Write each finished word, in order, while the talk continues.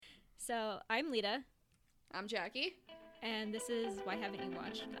So I'm Lita, I'm Jackie. and this is Why Haven't You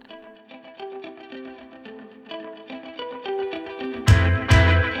Watched That?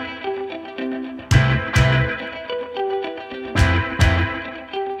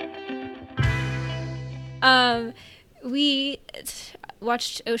 We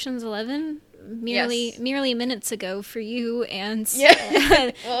watched Ocean's 11 merely minutes ago for you, and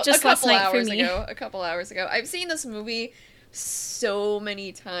Well, just last night for me. A couple hours ago. I've seen this movie so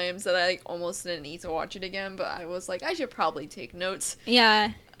many times that I almost didn't need to watch it again, but I was like, I should probably take notes.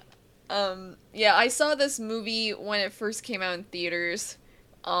 Yeah. I saw this movie when it first came out in theaters.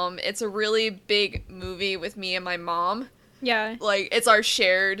 It's a really big movie with me and my mom. Yeah. Like, it's our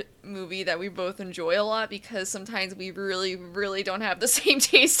shared movie that we both enjoy a lot because sometimes we really, really don't have the same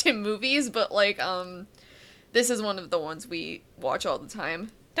taste in movies, but, like, this is one of the ones we watch all the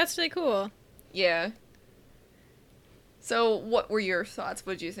time. That's really cool. Yeah. So, what were your thoughts?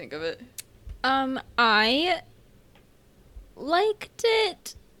 What did you think of it? I liked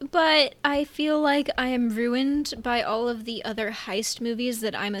it, but I feel like I am ruined by all of the other heist movies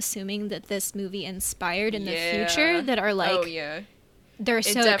that I'm assuming that this movie inspired in the future that are like, oh, yeah. They're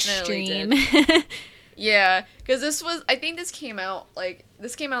so extreme. Yeah, because I think this came out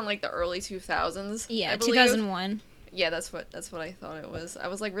in like the early 2000s. Yeah, I believe. 2001. Yeah, that's what I thought it was. I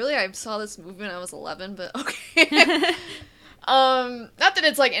was like, really? I saw this movie when I was 11, but okay. Not that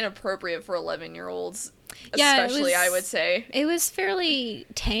it's like inappropriate for 11-year-olds, especially, I would say. It was fairly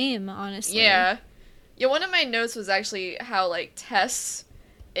tame, honestly. Yeah. Yeah, one of my notes was actually how like Tess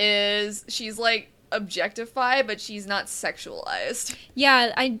she's like objectified, but she's not sexualized.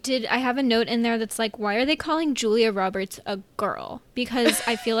 Yeah, I have a note in there that's like, why are they calling Julia Roberts a girl? Because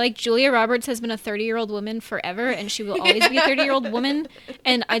I feel like Julia Roberts has been a 30-year-old woman forever, and she will always be a 30-year-old woman,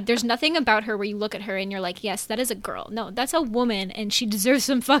 and there's nothing about her where you look at her and you're like, yes, that is a girl. No, that's a woman, and she deserves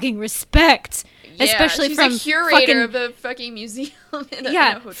some fucking respect. Yeah, especially she's from a curator of a fucking museum in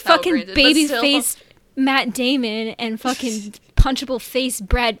a hotel, fucking granted, baby-faced Matt Damon and fucking punchable face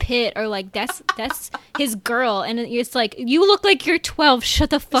Brad Pitt are like, that's his girl, and it's like, you look like you're 12,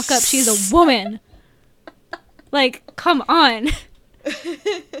 shut the fuck up, she's a woman. Like, come on.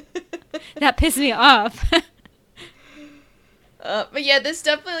 That pissed me off. But yeah, this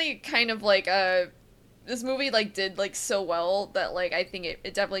definitely kind of like this movie like did like so well that like I think it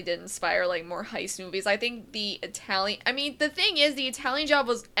definitely did inspire like more heist movies. I think the thing is, the Italian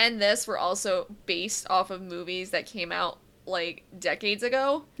Job and this were also based off of movies that came out like decades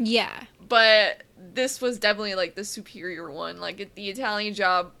ago. Yeah. But this was definitely like the superior one. Like the Italian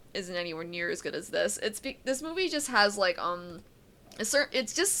Job isn't anywhere near as good as this. This movie just has like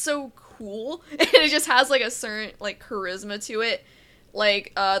it's just so cool. And it just has like a certain like charisma to it.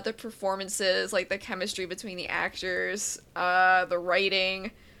 Like, the performances, like, the chemistry between the actors, the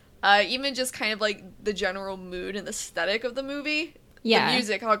writing, even just kind of, like, the general mood and aesthetic of the movie. Yeah. The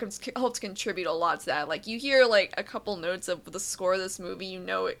music helps contribute a lot to that. Like, you hear, like, a couple notes of the score of this movie, you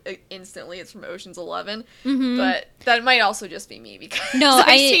know instantly it's from Ocean's 11. Mm-hmm. But that might also just be me, because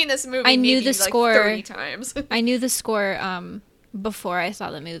I've seen this movie maybe, like, 30 times. I knew the score, before I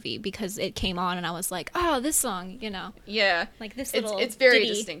saw the movie, because it came on and I was like, oh, this song, you know. Yeah. Like this little It's very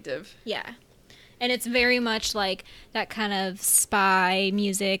ditty. distinctive. Yeah. And it's very much like that kind of spy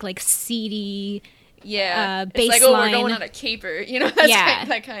music, like seedy, bass it's like, line. We're going on a caper, you know,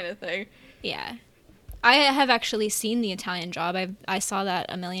 that kind of thing. Yeah. I have actually seen The Italian Job. I saw that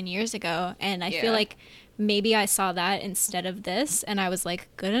a million years ago, and I feel like maybe I saw that instead of this, and I was like,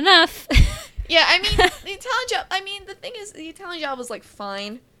 good enough. Yeah, I mean, the Italian Job, the thing is, the Italian Job was, like,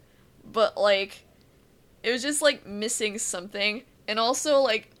 fine, but, like, it was just, like, missing something, and also,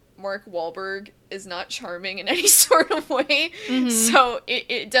 like, Mark Wahlberg is not charming in any sort of way, so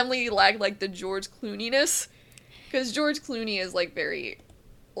it definitely lacked, like, the George Clooney-ness, because George Clooney is, like, very,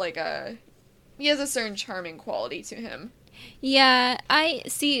 like, he has a certain charming quality to him. Yeah, I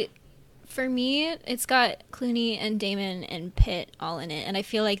see. For me, it's got Clooney and Damon and Pitt all in it, and I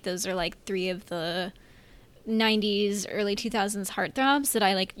feel like those are like three of the 90s, early 2000s heartthrobs that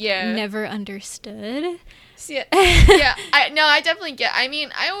I like never understood. I definitely get.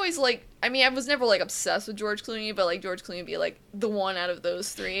 I was never like obsessed with George Clooney, but like George Clooney would be like the one out of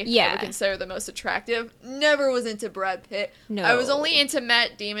those three I would consider the most attractive. Never was into Brad Pitt. No. I was only into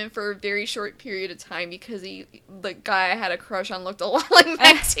Matt Damon for a very short period of time because the guy I had a crush on looked a lot like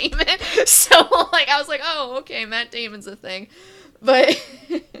Matt Damon. So like I was like, oh, okay, Matt Damon's a thing. But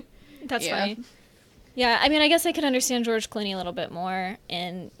that's funny. Yeah, I mean, I guess I could understand George Clooney a little bit more,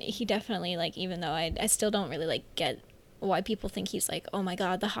 and he definitely, like, even though I still don't really, like, get why people think he's, like, oh my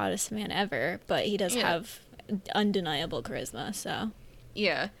god, the hottest man ever, but he does have undeniable charisma, so.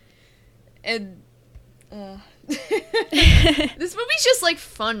 Yeah. And this movie's just like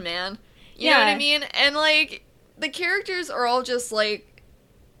fun, man. You know what I mean? And like the characters are all just like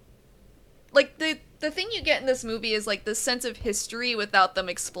the thing you get in this movie is like the sense of history without them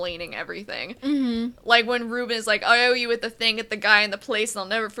explaining everything. Mm-hmm. Like when Ruben is like, I owe you with the thing at the guy in the place and I'll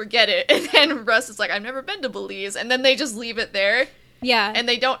never forget it. And then Russ is like, I've never been to Belize. And then they just leave it there. Yeah. And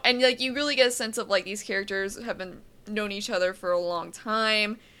they don't, and like you really get a sense of like these characters have been known each other for a long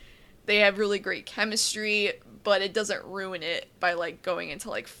time. They have really great chemistry, but it doesn't ruin it by like going into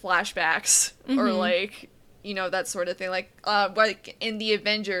like flashbacks or like, you know, that sort of thing. Like in the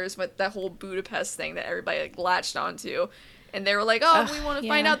Avengers with that whole Budapest thing that everybody like latched onto. And they were like, we want to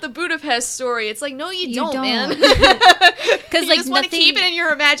find out the Budapest story. It's like, no, you don't, man. Because you just want to keep it in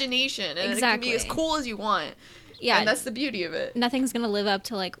your imagination. And it can be as cool as you want. Yeah. And that's the beauty of it. Nothing's going to live up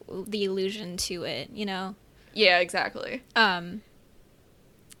to, like, the illusion to it, you know? Yeah, exactly.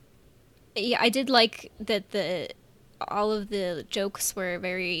 Yeah, I did like that all of the jokes were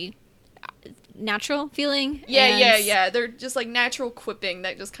very natural feeling. Yeah. They're just, like, natural quipping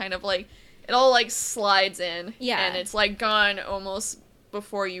that just kind of, like, it all, like, slides in. Yeah. And it's, like, gone almost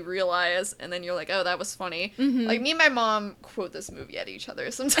before you realize, and then you're like, oh, that was funny. Mm-hmm. Like, me and my mom quote this movie at each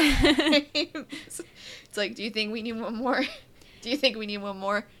other sometimes. It's like, do you think we need one more? Do you think we need one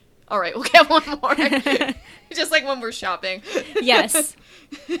more? All right, we'll get one more. Just like when we're shopping. Yes.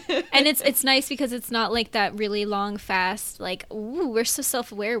 And it's nice because it's not like that really long, fast, like, ooh, we're so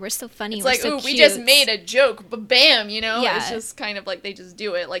self-aware, we're so funny, it's we're like, so ooh, cute. we just made a joke, but bam, you know? Yeah. It's just kind of like they just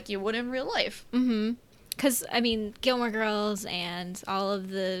do it like you would in real life. Mm-hmm. Because, I mean, Gilmore Girls and all of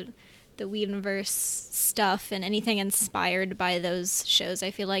the Whedonverse stuff and anything inspired by those shows, I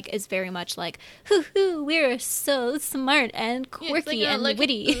feel like, is very much like, hoo-hoo, we're so smart and quirky and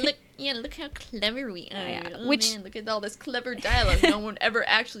witty. Look how clever we are. Yeah. Oh, man, look at all this clever dialogue no one would ever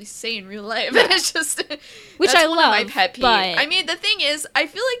actually say in real life. It's just... Which I love, my pet peeve. But... I mean, the thing is, I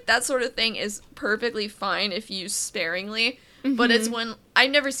feel like that sort of thing is perfectly fine if used sparingly, but it's when... I've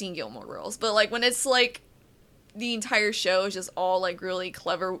never seen Gilmore Girls, but, like, when it's, like, the entire show is just all, like, really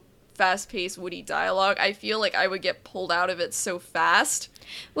clever, fast-paced, witty dialogue, I feel like I would get pulled out of it so fast.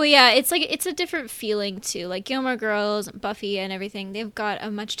 Well, yeah, it's like, it's a different feeling, too. Like, Gilmore Girls, Buffy, and everything, they've got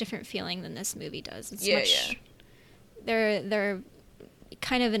a much different feeling than this movie does. It's much... They're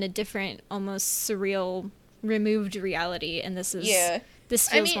kind of in a different, almost surreal, removed reality, and this is... Yeah. This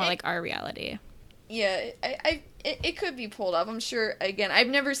feels more like our reality. Yeah, it could be pulled off. I'm sure, again, I've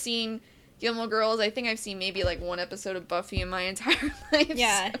never seen Gilmore Girls. I think I've seen maybe, like, one episode of Buffy in my entire life.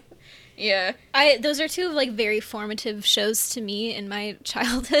 Yeah. So, yeah. Those are two, like, very formative shows to me in my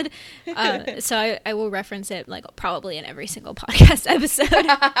childhood. So I will reference it, like, probably in every single podcast episode.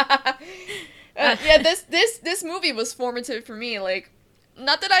 Yeah, this movie was formative for me. Like,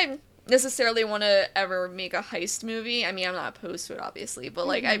 not that I necessarily want to ever make a heist movie. I mean, I'm not opposed to it, obviously. But,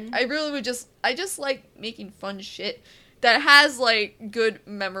 like, I really would I just like making fun shit that has, like, good,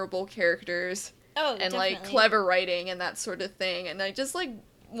 memorable characters. Oh, and, definitely. like, clever writing and that sort of thing. And I just, like,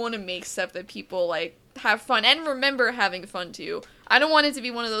 want to make stuff that people, like, have fun and remember having fun, too. I don't want it to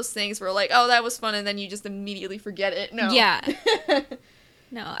be one of those things where, like, oh, that was fun, and then you just immediately forget it. No. Yeah.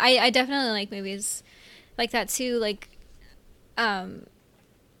 No, I definitely like movies like that, too. Like, I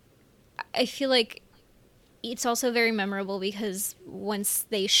feel like it's also very memorable because once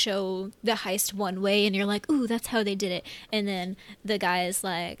they show the heist one way and you're like, ooh, that's how they did it. And then the guy is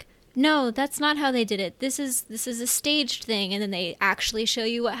like, no, that's not how they did it. This is a staged thing. And then they actually show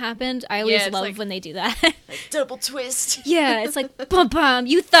you what happened. I always love like, when they do that. Like double twist. Yeah, it's like, bum bum,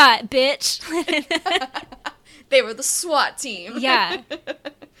 you thought, bitch. They were the SWAT team. Yeah.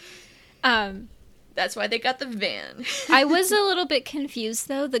 That's why they got the van. I was a little bit confused,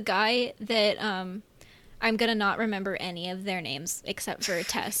 though. The guy that, I'm gonna not remember any of their names except for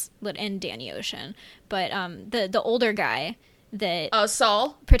Tess and Danny Ocean. But, the older guy that...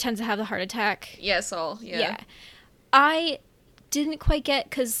 Saul? Pretends to have the heart attack. Yeah, Saul, yeah. I didn't quite get,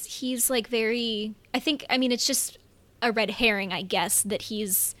 because he's, like, very... I mean, it's just a red herring, I guess, that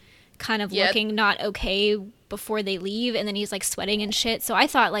he's kind of looking not okay before they leave, and then he's, like, sweating and shit. So I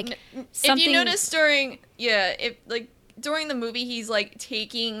thought, like, something... If you notice during the movie, he's, like,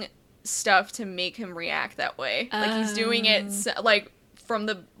 taking stuff to make him react that way. Like, he's doing it, like, from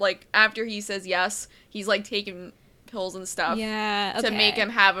the, like, after he says yes, he's, like, taking pills and stuff. Yeah, okay. To make him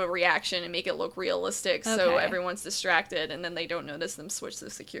have a reaction and make it look realistic, so Okay. everyone's distracted, and then they don't notice them switch the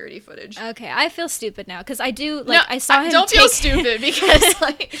security footage. Okay, I feel stupid now because I do like No, I saw him. don't feel stupid because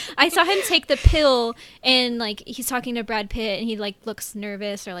like I saw him take the pill and like he's talking to Brad Pitt and he like looks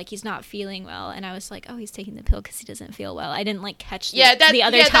nervous or like he's not feeling well, and I was like, oh, he's taking the pill because he doesn't feel well. I didn't like catch the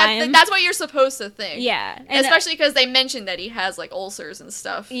other time. That's what you're supposed to think. Yeah, and especially because they mentioned that he has like ulcers and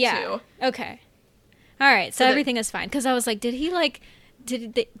stuff. Yeah. Too. Okay. All right. So So everything is fine because I was like, did he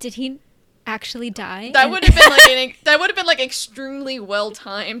actually die? That And- would have been like extremely well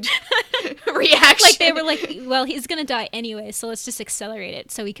timed reaction. like they were like, well, he's gonna die anyway, so let's just accelerate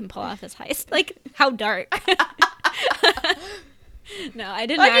it so we can pull off his heist. Like, how dark. No, I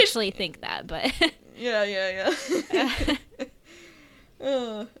didn't actually think that, but Yeah.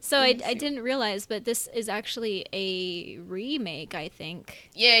 so I didn't realize, but this is actually a remake, I think,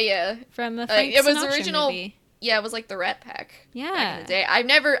 Yeah. from a Frank it was Sinatra original. movie. Yeah, it was like the Rat Pack. Yeah. Back in the day.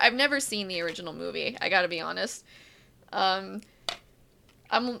 I've never seen the original movie. I gotta be honest. Because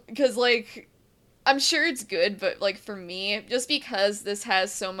like, I'm sure it's good, but like for me, just because this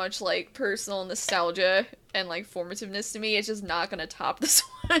has so much like personal nostalgia and like formativeness to me, it's just not gonna top this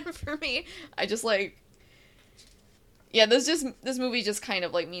one for me. I just like, yeah, this movie just kind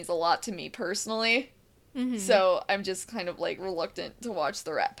of like means a lot to me personally. Mhm. So I'm just kind of like reluctant to watch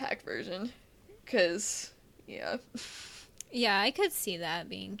the Rat Pack version, cause yeah. Yeah, I could see that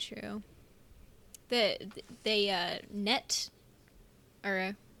being true. They net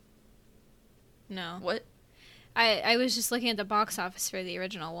or no. What? I was just looking at the box office for the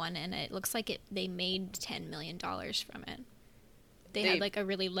original one, and it looks like they made $10 million from it. They had like a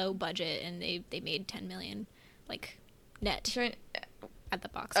really low budget, and they made $10 million like net at the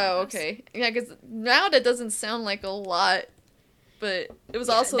box office. Oh, okay. Yeah, because now that doesn't sound like a lot, but it was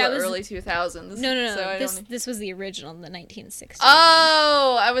also the early 2000s. No. So This was the original in the 1960s.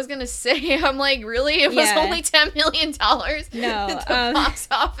 Oh, I was gonna say, I'm like, really? It was Yeah. only $10 million No, at the box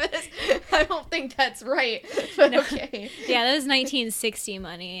office? I don't think that's right, but okay. Yeah, that was 1960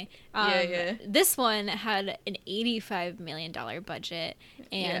 money. Yeah. This one had an $85 million budget,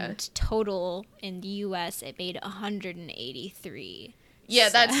 and Yeah. total in the U.S. it made 183. Yeah,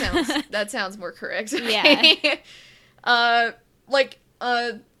 So- that sounds more correct. Yeah.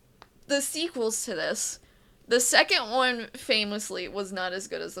 The sequels to this, the second one famously was not as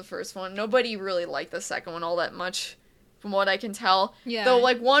good as the first one. Nobody really liked the second one all that much, from what I can tell. Yeah. Though,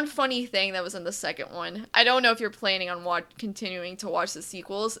 like, one funny thing that was in the second one, I don't know if you're planning on continuing to watch the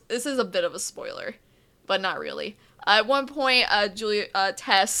sequels. This is a bit of a spoiler, but not really. At one point,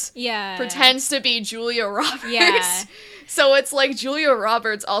 Tess Yeah. pretends to be Julia Roberts. Yeah. So it's like Julia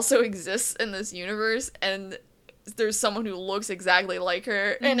Roberts also exists in this universe, and there's someone who looks exactly like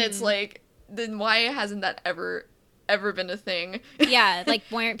her, and it's like, then why hasn't that ever been a thing? Yeah, like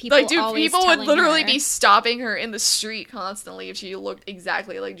why aren't people Like, dude, always people would telling literally her? be stopping her in the street constantly if she looked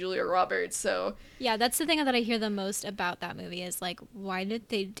exactly like Julia Roberts, so... Yeah, that's the thing that I hear the most about that movie is like, why did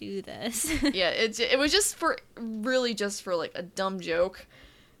they do this? Yeah, it was just for like a dumb joke,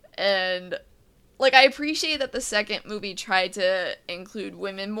 and like I appreciate that the second movie tried to include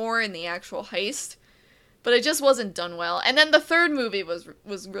women more in the actual heist, but it just wasn't done well. And then the third movie was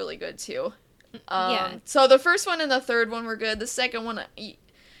really good too. Yeah. So the first one and the third one were good. The second one,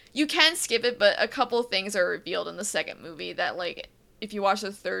 you can skip it, but a couple things are revealed in the second movie that like, if you watch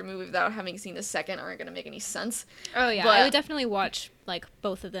the third movie without having seen the second, aren't going to make any sense. Oh yeah, But- I would definitely watch like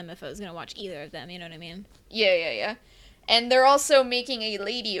both of them if I was gonna watch either of them. You know what I mean? Yeah. And they're also making a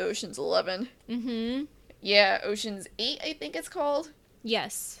Lady Ocean's 11. Mm-hmm. Yeah, Ocean's 8, I think it's called.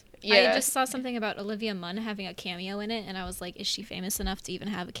 Yes. Yeah. I just saw something about Olivia Munn having a cameo in it, and I was like, is she famous enough to even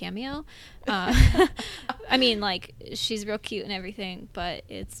have a cameo? I mean, like, she's real cute and everything, but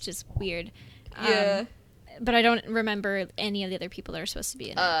it's just weird. Yeah. But I don't remember any of the other people that are supposed to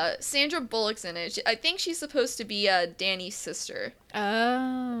be in it. Sandra Bullock's in it. I think she's supposed to be Danny's sister.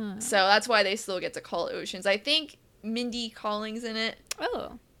 Oh. So that's why they still get to call it Oceans. I think Mindy Kaling's in it.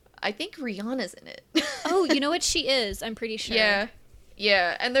 Oh. I think Rihanna's in it. Oh, you know what she is, I'm pretty sure.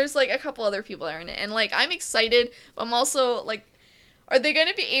 Yeah, and there's like a couple other people that are in it. And like, I'm excited, but I'm also like, are they going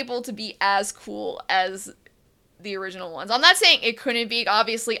to be able to be as cool as the original ones? I'm not saying it couldn't be.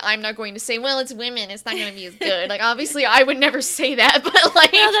 Obviously, I'm not going to say, well, it's women, it's not going to be as good. Like, obviously, I would never say that, but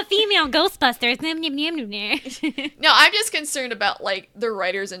like... the female Ghostbusters. No, I'm just concerned about, like, the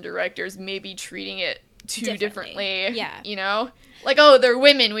writers and directors maybe treating it too differently. Yeah. You know? Like, oh, they're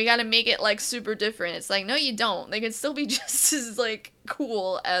women, we gotta make it, like, super different. It's like, no, you don't. They can still be just as, like,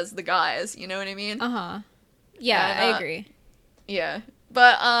 cool as the guys, you know what I mean? Uh-huh. Yeah, And, I agree. Yeah.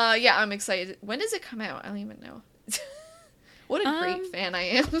 But, yeah, I'm excited. When does it come out? I don't even know. What a great fan I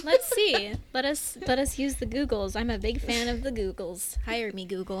am. Let's see. Let us use the Googles. I'm a big fan of the Googles. Hire me,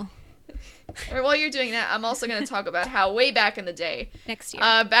 Google. Or while you're doing that, I'm also going to talk about how way back in the day, Next year.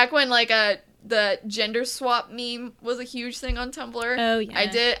 back when like the gender swap meme was a huge thing on Tumblr. Oh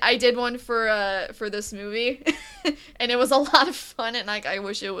yeah. I did one for this movie, and it was a lot of fun, and like I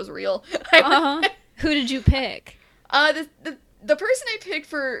wish it was real. Who did you pick? The person I picked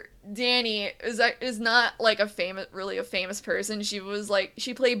for Danny is not like a famous person.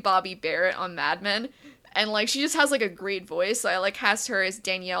 She played Bobby Barrett on Mad Men, and like she just has like a great voice. So I like cast her as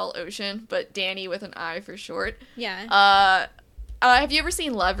Danielle Ocean, but Danny with an I for short. Yeah. Have you ever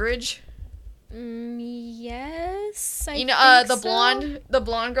seen Leverage? Yes. I You know, think the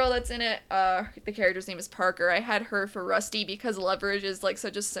blonde girl that's in it. The character's name is Parker. I had her for Rusty because Leverage is like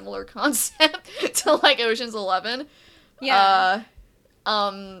such a similar concept to like Ocean's 11. Yeah.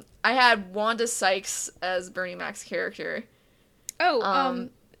 I had Wanda Sykes as Bernie Mac's character. Oh,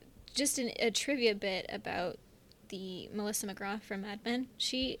 just a trivia bit about the Melissa McGrath from Mad Men.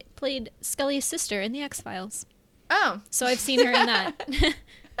 She played Scully's sister in The X-Files. Oh. So I've seen her in that.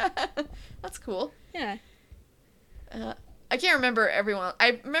 That's cool. Yeah. I can't remember everyone.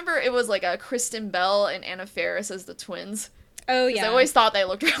 I remember it was like a Kristen Bell and Anna Faris as the twins. Oh, 'Cause yeah. I always thought they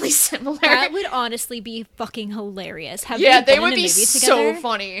looked really similar. That would honestly be fucking hilarious. Have Yeah, they they been would in a be movie so together?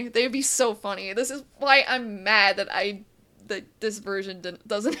 funny. They would be so funny. This is why I'm mad that this version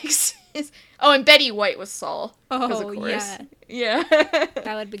doesn't exist. Oh, and Betty White was Saul. 'Cause of Oh, course. yeah. Yeah.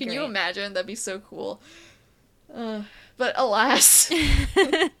 That would be Can great. you imagine? That'd be so cool. But alas,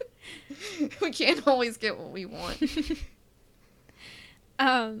 we can't always get what we want.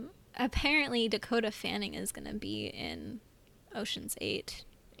 Apparently Dakota Fanning is gonna be in Ocean's 8,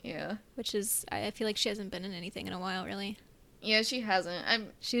 Yeah. which is, I feel like she hasn't been in anything in a while, really. Yeah, she hasn't.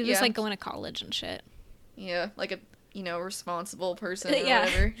 She was like going to college and shit. Yeah, like a responsible person or Yeah,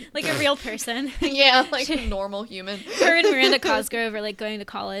 whatever. like a real person. Yeah, like a normal human. Her and Miranda Cosgrove are like going to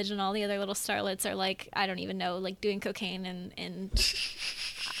college, and all the other little starlets are like, I don't even know, like doing cocaine and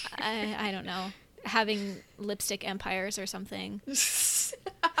I don't know, having lipstick empires or something.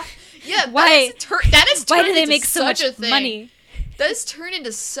 Yeah, Why? That is Why turned do they into make so much such a thing. money? That has turned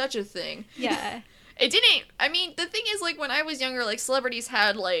into such a thing. Yeah. It didn't. I mean, the thing is, like, when I was younger, like, celebrities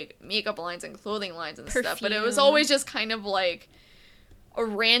had, like, makeup lines and clothing lines and stuff, but it was Perfume. always just kind of, like, a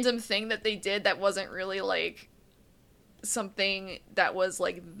random thing that they did that wasn't really, like, something that was,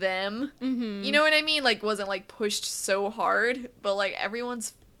 like, them. Mm-hmm. You know what I mean? Like, wasn't, like, pushed so hard, but, like,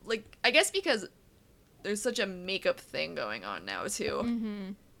 everyone's, like, I guess because there's such a makeup thing going on now, too.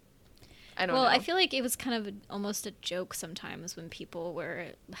 Mm-hmm. I don't know. Well, I feel like it was kind of almost a joke sometimes when people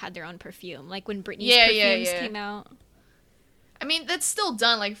had their own perfume, like when Britney's perfumes came out. I mean, that's still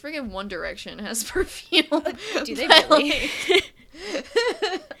done. Like, friggin' One Direction has perfume. Do they But, really? like,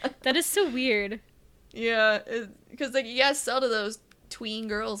 That is so weird. yeah, because, like, you gotta sell to those tween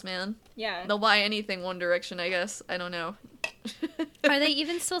girls, man. Yeah. They'll buy anything One Direction, I guess. I don't know. Are they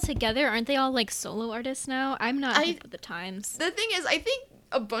even still together? Aren't they all like solo artists now? I'm not hip with the times. The thing is, I think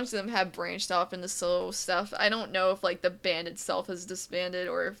a bunch of them have branched off into solo stuff. I don't know if, like, the band itself has disbanded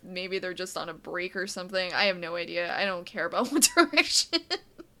or if maybe they're just on a break or something. I have no idea. I don't care about One Direction.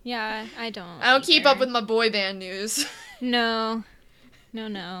 Yeah, I don't. I don't keep either. up with my boy band news. No.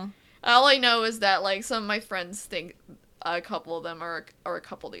 All I know is that, like, some of my friends think a couple of them are a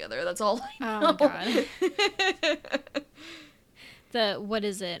couple together. That's all I know. Oh God. What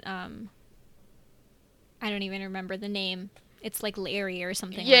is it? I don't even remember the name. It's like Larry or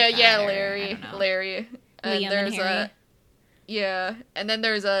something. Yeah, like that, yeah, or, I Larry. don't know. Larry. And Liam there's and Harry. yeah, and then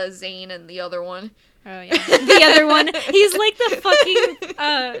there's Zayn and the other one. Oh yeah, the other one. He's like the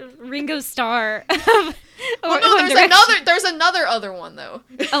fucking Ringo Starr. Oh no, there's another other one though.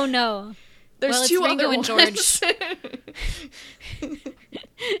 Oh no. There's Well, it's two Ringo other and ones.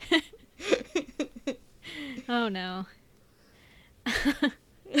 Oh no.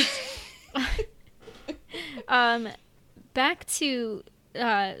 Back to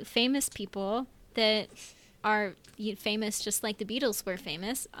famous people that are famous just like the Beatles were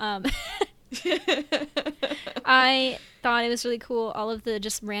famous. I thought it was really cool, all of the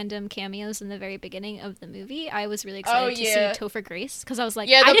just random cameos in the very beginning of the movie. I was really excited to see Topher Grace, because I was like...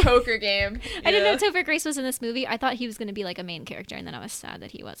 Yeah, the poker game. I didn't know Topher Grace was in this movie. I thought he was going to be like a main character, and then I was sad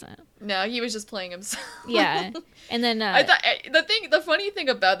that he wasn't. No, he was just playing himself. Yeah. And then... I thought the funny thing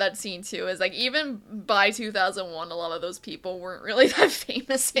about that scene, too, is, like, even by 2001, a lot of those people weren't really that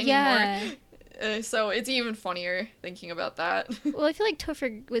famous anymore. Yeah. So it's even funnier thinking about that. Well, I feel like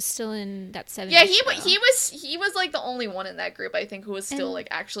Topher was still in that 70s Yeah, show. he was like the only one in that group, I think, who was still And like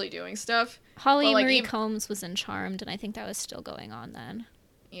actually doing stuff. Holly But, like, Marie even- Combs was in Charmed, and I think that was still going on then.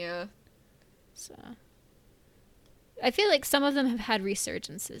 Yeah. So I feel like some of them have had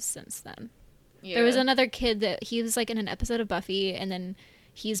resurgences since then. Yeah. There was another kid that he was like in an episode of Buffy, and then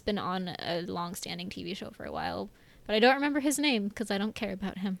he's been on a long-standing TV show for a while. But I don't remember his name because I don't care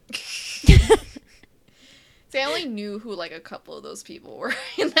about him. See, I only knew who like a couple of those people were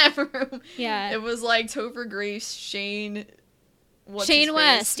in that room. Yeah. It was like Topher Grace, Shane. What's his Shane face?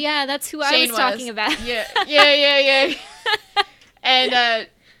 West. Yeah, that's who I Shane was West. talking about. Yeah. And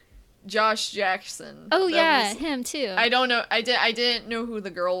Josh Jackson. Oh That yeah, was- him too. I don't know. I didn't know who the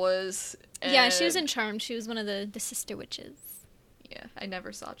girl was. Yeah, she was in and- Charmed. She was one of the sister witches. Yeah, I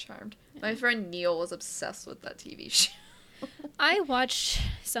never saw Charmed. My friend Neil was obsessed with that TV show. I watched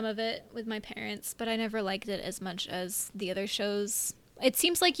some of it with my parents, but I never liked it as much as the other shows. It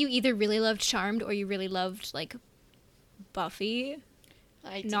seems like you either really loved Charmed or you really loved like Buffy.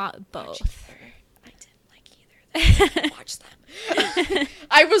 I didn't Not watch both. either. I didn't like either. I didn't watch them.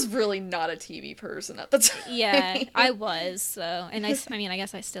 I was really not a TV person at the time. Yeah, I was. So, and I mean, I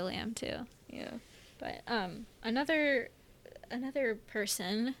guess I still am too. Yeah. But another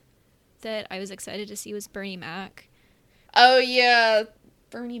person that I was excited to see was Bernie Mac. Oh yeah,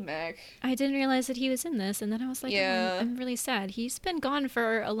 Bernie Mac. I didn't realize that he was in this, and then I was like, Yeah. oh, I'm really sad. He's been gone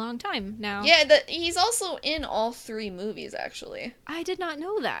for a long time now. Yeah, he's also in all 3 movies actually. I did not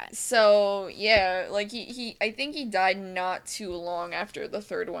know that. So yeah, like he I think he died not too long after the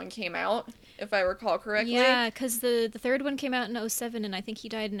 3rd one came out, if I recall correctly. Yeah, because the third one came out in 07, and I think he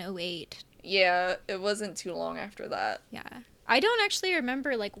died in 08. Yeah, it wasn't too long after that. Yeah. I don't actually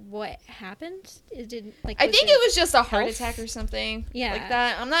remember, like, what happened. It didn't, like... I think it was just a heart health? attack or something. Yeah. Like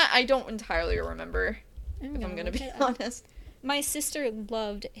that. I don't entirely remember, if I'm gonna be honest. My sister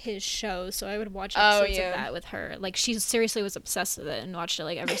loved his show, so I would watch Oh, episodes yeah. of that with her. Like, she seriously was obsessed with it and watched it,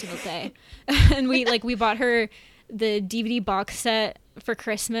 like, every single day. And we bought her the DVD box set for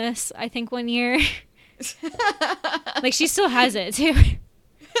Christmas, I think, one year. Like, she still has it, too.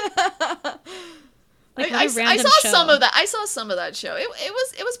 Like, I what a random saw show. some of that. I saw some of that show.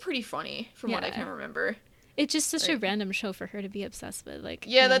 It was pretty funny from what I Yeah. can remember. It's just such a Like- random show for her to be obsessed with. Like,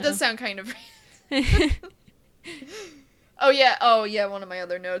 Yeah, you that know. does sound kind of. Oh yeah, one of my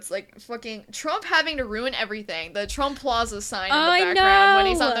other notes, like fucking Trump having to ruin everything. The Trump Plaza sign in the I background when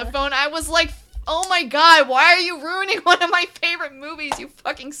he's on know. the phone. I was like, oh my god, why are you ruining one of my favorite movies, you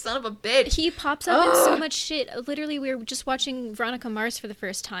fucking son of a bitch? He pops up in so Ugh. much shit. Literally, we were just watching Veronica Mars for the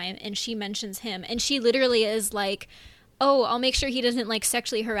first time, and she mentions him, and she literally is like, "Oh, I'll make sure he doesn't like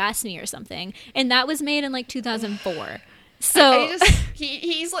sexually harass me or something." And that was made in like 2004. So I just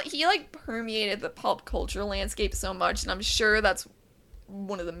he like permeated the pop culture landscape so much, and I'm sure that's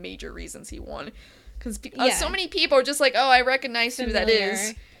one of the major reasons he won. Because Yeah. so many people are just like, oh, I recognize who that Familiar.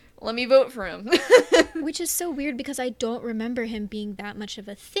 is. Let me vote for him. which is so weird because I don't remember him being that much of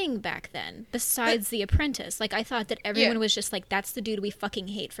a thing back then. Besides The Apprentice, like I thought that everyone was just like, "That's the dude we fucking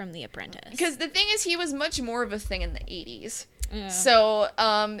hate from The Apprentice." Because the thing is, he was much more of a thing in the 80s. Yeah. So,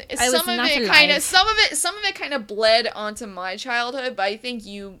 was some of not it alive. kind of, some of it kind of bled onto my childhood, but I think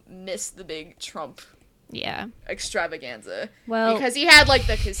you missed the big Trump Yeah. extravaganza. Well- because he had like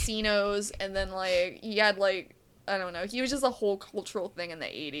the casinos, and then like he had like, I don't know, he was just a whole cultural thing in the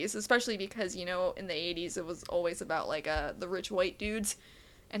 80s, especially because, you know, in the 80s it was always about like the rich white dudes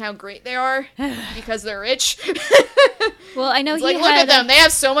and how great they are because they're rich. Well, I know It's he like, look had at them, they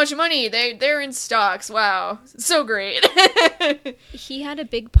have so much money, they're in stocks, wow, so great. he had a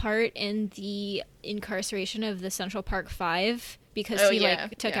big part in the incarceration of the Central Park Five because Oh, he yeah,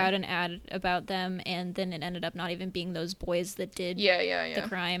 like took yeah. out an ad about them, and then it ended up not even being those boys that did yeah. the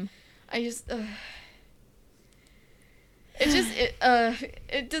crime. I just,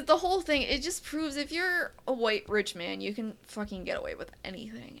 the whole thing, it just proves if you're a white rich man, you can fucking get away with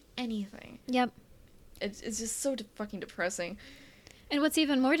anything. Yep. It's just so fucking depressing. And what's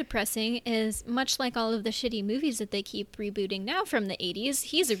even more depressing is, much like all of the shitty movies that they keep rebooting now from the 80s,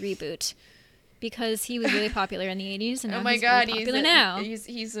 he's a reboot. Because he was really popular in the 80s, and now Oh my he's god, really popular now.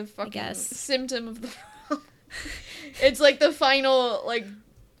 he's a fucking guess. symptom of the problem. It's like the final, like,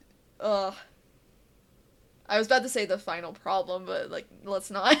 I was about to say the final problem, but, like,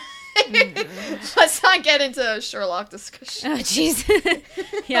 let's not. Let's not get into a Sherlock discussion. Oh, jeez.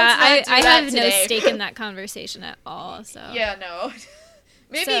 Yeah, Let's not I do that have no today. stake in that conversation at all, so. Yeah, no.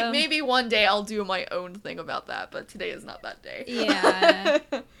 Maybe one day I'll do my own thing about that, but today is not that day. Yeah.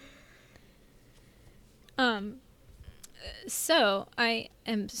 So I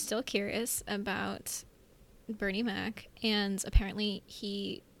am still curious about Bernie Mac, and apparently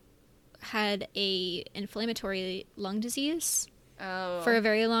he had a inflammatory lung disease Oh. for a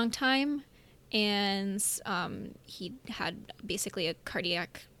very long time, and he had basically a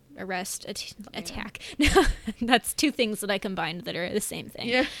cardiac arrest attack. That's two things that I combined that are the same thing.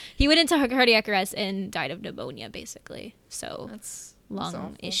 Yeah. He went into cardiac arrest and died of pneumonia, basically. So That's lung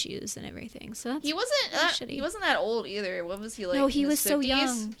awful. issues and everything. So that's He wasn't really that, shitty. he wasn't that old either. What was he like? no, in he his was so 50s?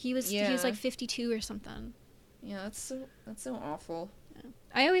 young. He was Yeah. like 52 or something. Yeah, that's so awful.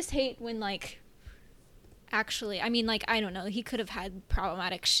 I always hate when actually, I mean, I don't know, he could have had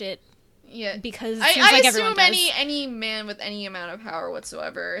problematic shit Yeah. because it I seems like everyone assume does. any man with any amount of power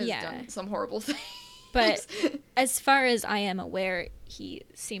whatsoever has Yeah. done some horrible thing. But as far as I am aware, he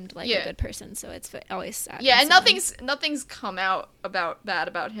seemed like Yeah. a good person, so it's always sad. Yeah, when and someone- nothing's come out bad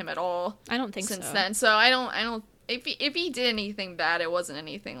about him at all I don't think since so. then. So I don't if he did anything bad, it wasn't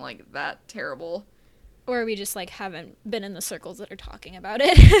anything like that terrible. Or we just haven't been in the circles that are talking about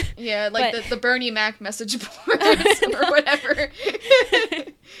it. Yeah, like But- the Bernie Mac message boards or whatever.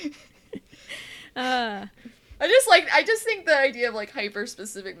 I just think the idea of hyper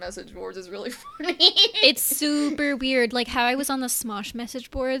specific message boards is really funny. It's super weird, how I was on the Smosh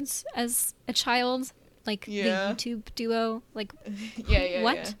message boards as a child, Yeah. the YouTube duo, yeah.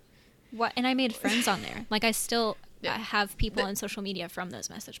 what? Yeah. What? And I made friends on there. I still Yeah. have people on social media from those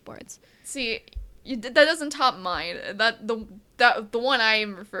message boards. See, that doesn't top mine. The one I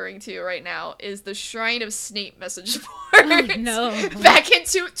am referring to right now is the Shrine of Snape message board. Oh, no. Back in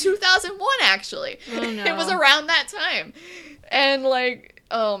 2001, actually. Oh, no. It was around that time. And,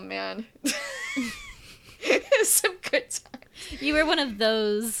 oh, man. Some good times. You were one of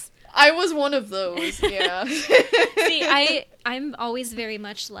those. I was one of those, yeah. See, I'm always very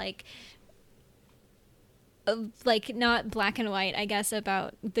much not black and white, I guess,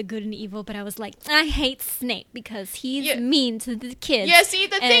 about the good and evil, but I was I hate Snape because he's Yeah. mean to the kids. Yeah, see,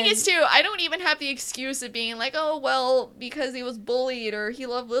 the thing And- is, too, I don't even have the excuse of being oh, well, because he was bullied or he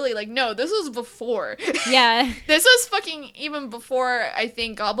loved Lily. No, this was before. Yeah. This was fucking even before, I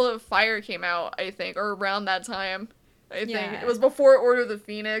think, Goblet of Fire came out, I think, or around that time. I think. Yeah. It was before Order of the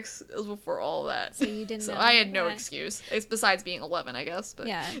Phoenix. It was before all that. So you didn't So know I had no that. excuse. It's besides being 11, I guess. But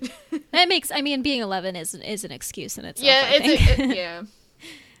Yeah. That makes, being 11 is an excuse in itself, yeah, I think. yeah.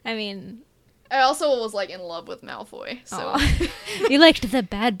 I mean, I also was, in love with Malfoy, so... aw. You liked the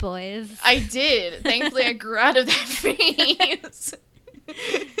bad boys. I did. Thankfully, I grew out of that phase.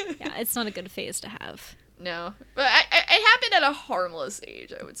 Yeah, it's not a good phase to have. No, but it happened at a harmless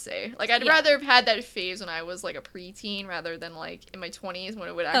age, I would say. I'd Yeah. rather have had that phase when I was a preteen rather than in my 20s when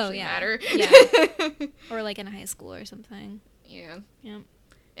it would actually yeah. matter. Yeah. Or in high school or something. Yeah. Yeah.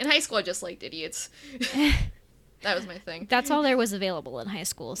 In high school, I just liked idiots. That was my thing. That's all there was available in high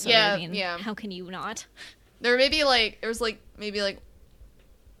school, so Yeah, I mean, yeah. how can you not? There may be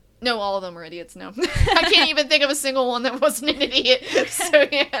no, all of them were idiots. No, I can't even think of a single one that wasn't an idiot. So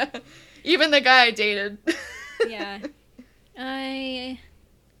yeah, even the guy I dated. Yeah.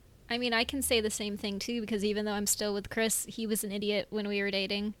 I mean, I can say the same thing too, because even though I'm still with Chris, he was an idiot when we were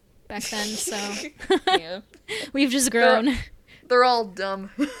dating back then, so Yeah, we've just grown. they're all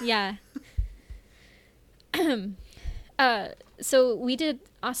dumb. Yeah. So we did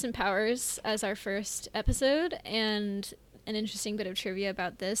Austin Powers as our first episode, and an interesting bit of trivia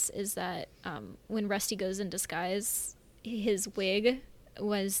about this is that when Rusty goes in disguise, his wig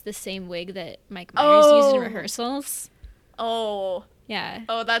was the same wig that Mike Myers used in Oh. rehearsals. Oh, Yeah.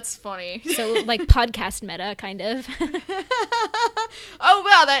 oh, that's funny. So podcast meta, kind of. Oh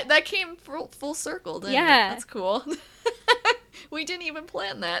wow, that came full circle. Didn't Yeah. it? That's cool. We didn't even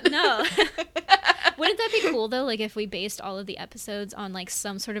plan that. No. Wouldn't that be cool though? If we based all of the episodes on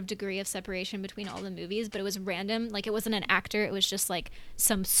some sort of degree of separation between all the movies, but it was random. It wasn't an actor. It was just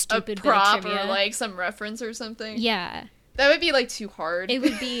some A stupid prop bit of or trivia. some reference or something. Yeah, That would be too hard. it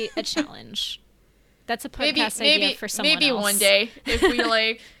would be a challenge. That's a podcast maybe idea for someone maybe else. one day if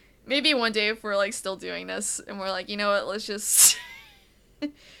we maybe one day if we're still doing this and we're you know what, let's just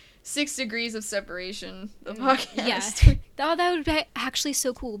 6 degrees of separation the podcast. Yeah. Oh, that would be actually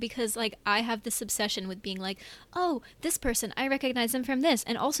so cool because I have this obsession with being oh, this person, I recognize them from this,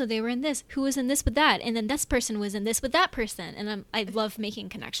 and also they were in this. Who was in this with that? And then this person was in this with that person, and I love making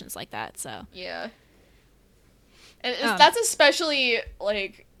connections like that. So Yeah. And Um, that's especially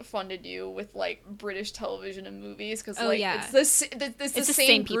fun to do with British television and movies because Oh, yeah. it's the the same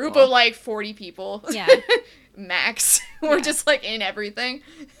same group people. of 40 people. Yeah. Max. We're Yeah. just in everything.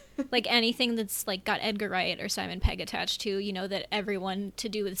 anything that's got Edgar Wright or Simon Pegg attached to, that everyone to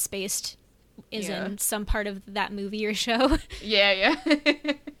do with Spaced is Yeah. in some part of that movie or show. Yeah.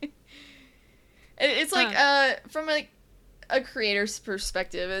 It's like from like a creator's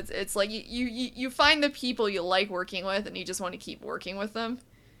perspective, it's like you find the people you like working with and you just want to keep working with them.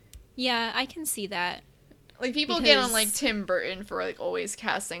 Yeah, I can see that. Like people get on Because- like Tim Burton for like always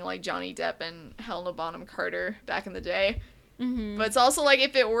casting like Johnny Depp and Helena Bonham Carter back in the day. Mm-hmm. But it's also like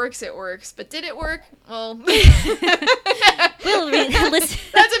if it works, it works. But did it work? Well, Listen,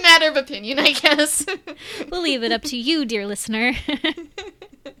 that's a matter of opinion, I guess. we'll leave it up to you, dear listener.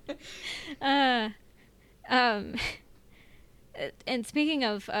 Um, and speaking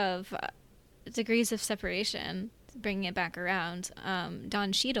of degrees of separation, bringing it back around,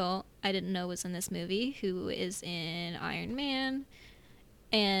 Don Cheadle, I didn't know was in this movie, who is in Iron Man,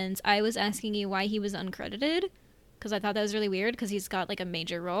 and I was asking you why he was uncredited, because I thought that was really weird, because he's got like a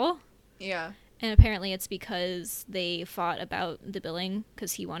major role. Yeah. And apparently it's because they fought about the billing,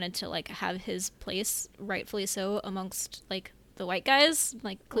 because he wanted to like have his place, rightfully so, amongst like the white guys,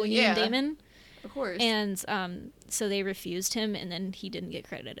 like Well, Clooney yeah. and Damon. Of course. And so they refused him, and then he didn't get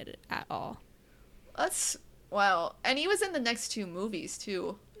credited at all. That's wow. And he was in the next two movies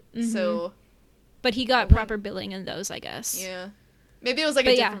too. Mhm. So But he got Well, proper billing in those, I guess. yeah. Maybe it was like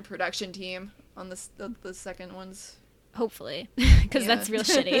But a yeah. different production team on the second ones. Hopefully, because Yeah. that's real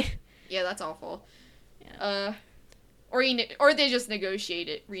shitty. Yeah, that's awful. Yeah. Or they just renegotiate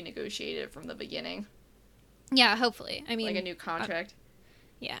it from the beginning, Yeah, hopefully. I mean, like a new contract.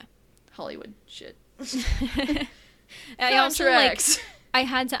 yeah. Hollywood shit. I also like. Contracts. I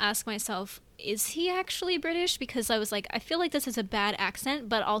had to ask myself, is he actually British? Because I was like, I feel like this is a bad accent,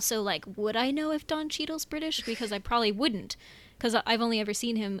 but also like, would I know if Don Cheadle's British? Because I probably wouldn't, because I've only ever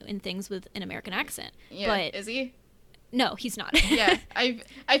seen him in things with an American accent. Yeah, But is he? no, he's not. Yeah,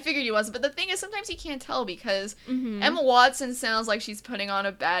 I figured he wasn't. But the thing is, sometimes you can't tell because Mhm. Emma Watson sounds like she's putting on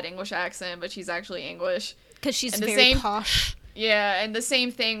a bad English accent, but she's actually English. Because she's And the very same- posh. Yeah, and the same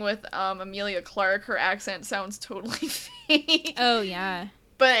thing with Amelia Clark. Her accent sounds totally fake. Oh yeah.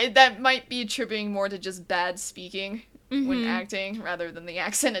 But that might be attributing more to just bad speaking when Mhm. acting rather than the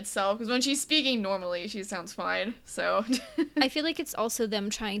accent itself. Because when she's speaking normally, she sounds fine. So I feel like it's also them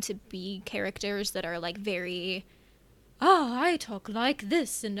trying to be characters that are like very, oh, I talk like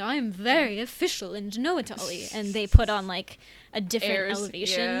this and I'm very official and know-it-all-y, and they put on like a different Airs,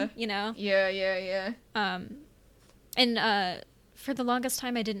 elevation, yeah. you know? yeah. And for the longest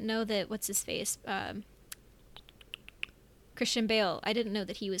time I didn't know that, what's his face? Christian Bale, I didn't know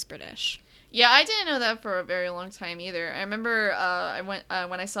that he was British. Yeah, I didn't know that for a very long time either. I remember I went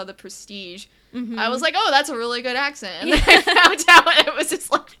when I saw The Prestige. Mhm. I was like, "Oh, that's a really good accent," and then I found out it was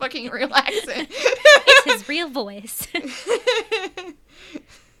just like fucking real accent. It's his real voice.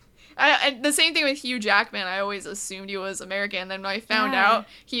 And the same thing with Hugh Jackman. I always assumed he was American. Then when I found Yeah. out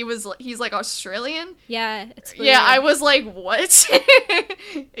he's like Australian. Yeah, it's weird. Yeah, I was like, "What?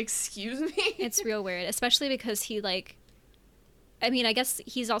 Excuse me?" It's real weird, especially because he like, I mean, I guess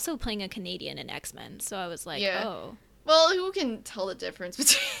he's also playing a Canadian in X-Men, so I was like, Yeah. oh, Well, who can tell the difference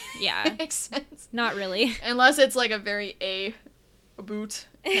between Yeah. accents? not really. Unless it's like a very a boot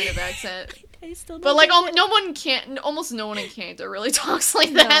kind of accent. I still don't But like think almost no one in Canada really talks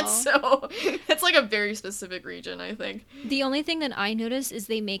like that, No. so it's like a very specific region, I think. the only thing that I notice is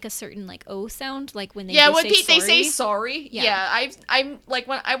they make a certain like O sound, like when they Yeah, do when say they say sorry. sorry. Yeah. Yeah, I'm like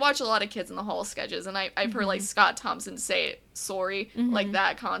when I watch a lot of Kids in the Hall sketches, and I've heard like Scott Thompson say sorry like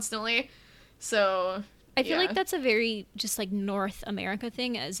that constantly. So I feel yeah. like that's a very just like North America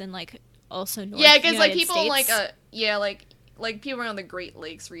thing, as in like also North yeah, because like United people States like people around the Great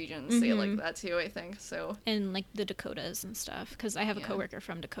Lakes region say like that too. I think so. and like the Dakotas and stuff. Because I have a Yeah. coworker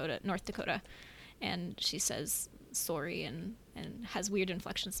from North Dakota, and she says sorry and has weird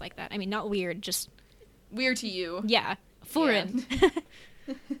inflections like that. I mean, not weird, just Weird to you. yeah, foreign.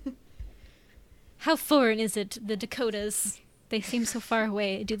 How foreign is it, the Dakotas? They seem so far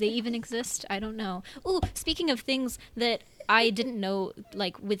away. Do they even exist? I don't know. Ooh, speaking of things that I didn't know,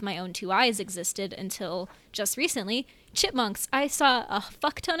 like, with my own two eyes existed until just recently, chipmunks. I saw a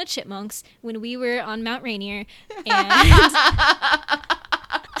fuck ton of chipmunks when we were on Mount Rainier, and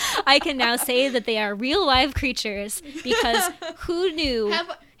I can now say that they are real live creatures, because who knew? Have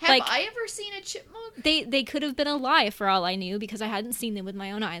like, I ever seen a chipmunk? They could have been alive for all I knew, because I hadn't seen them with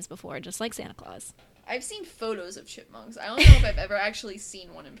my own eyes before, just like Santa Claus. I've seen photos of chipmunks. I don't know if I've ever actually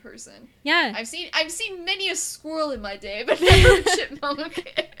seen one in person. Yeah. I've seen many a squirrel in my day, but never a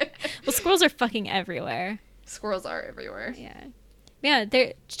chipmunk. Well, squirrels are fucking everywhere. Squirrels are everywhere. Yeah. Yeah,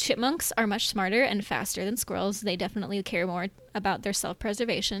 chipmunks are much smarter and faster than squirrels. They definitely care more about their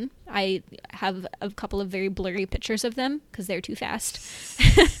self-preservation. I have a couple of very blurry pictures of them because they're too fast.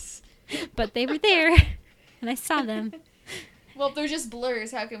 But they were there, and I saw them. Well, if they're just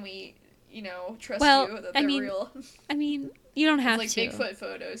blurs, how can we, trust Well, you that I they're mean, real? I mean, you don't have It's to. like Bigfoot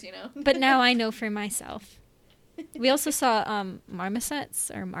photos, But now I know for myself. We also saw marmosets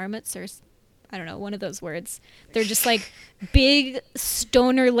or marmots or I don't know, one of those words. They're just like big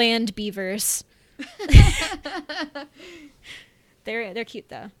stoner land beavers. They're cute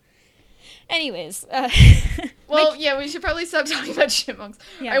though. Anyways, well, yeah, we should probably stop talking about chipmunks.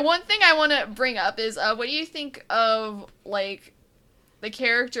 Yeah. One thing I want to bring up is, what do you think of like the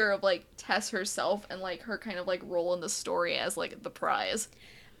character of like Tess herself and like her kind of like role in the story as like the prize?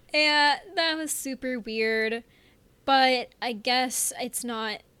 yeah, that was super weird, but I guess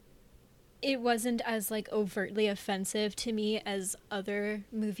it wasn't as like overtly offensive to me as other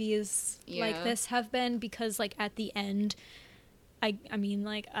movies like Yeah. this have been, because like at the end I mean,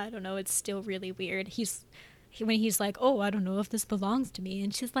 like, I don't know, it's still really weird. When he's like, oh, I don't know if this belongs to me,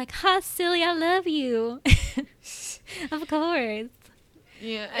 and she's like, ha, silly, I love you. Of course.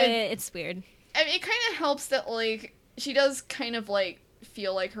 Yeah, It's weird. I mean, it kind of helps that like she does kind of like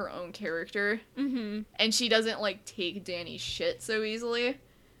feel like her own character, and she doesn't like take Danny's shit so easily.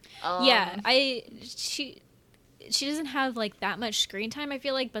 Yeah, she doesn't have like that much screen time, I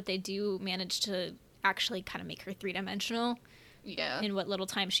feel like, but they do manage to actually kind of make her three-dimensional. Yeah. In what little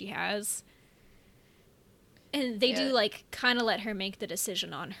time she has. And they Yeah. do, like, kind of let her make the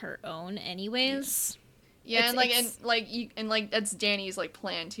decision on her own anyways. Yeah, It's- and that's Danny's like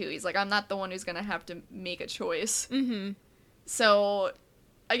plan too. He's like, I'm not the one who's gonna have to make a choice. Mm-hmm. So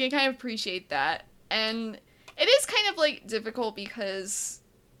I can kind of appreciate that. And it is kind of like difficult because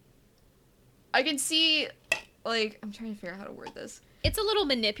I can see, like, I'm trying to figure out how to word this. It's a little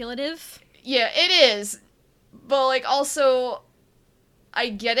manipulative. Yeah, it is. But like also I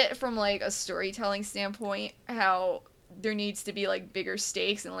get it from like a storytelling standpoint, how there needs to be like bigger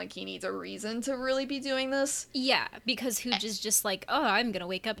stakes and like he needs a reason to really be doing this. Yeah, because Hooch is just like, oh, I'm gonna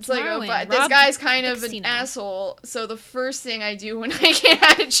wake up It's like, tomorrow oh, and but this rob guy's kind of an casino. asshole, so the first thing I do when I get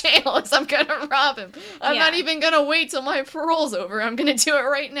out of jail is I'm gonna rob him. I'm not Yeah. even gonna wait till my parole's over. I'm gonna do it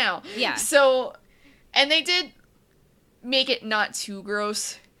right now. Yeah. So, and they did make it not too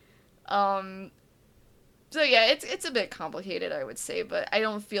gross. So yeah, it's a bit complicated, I would say, but I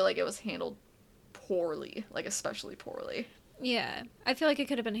don't feel like it was handled poorly, like especially poorly. Yeah, I feel like it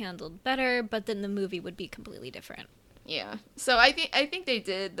could have been handled better, but then the movie would be completely different. Yeah. So I think they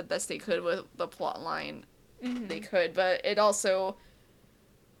did the best they could with the plot line they could, but it also,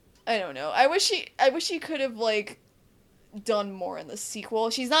 I don't know. I wish she could have like done more in the sequel.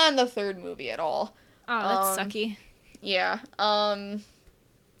 She's not in the third movie at all. Oh, that's sucky. Yeah.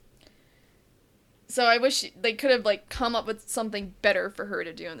 So I wish they could have like come up with something better for her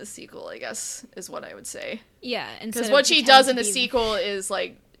to do in the sequel, I guess, is what I would say. Yeah, Because what she does in the sequel is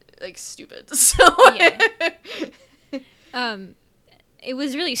like stupid. So Yeah. It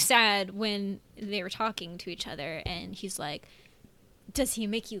was really sad when they were talking to each other, and he's like, does he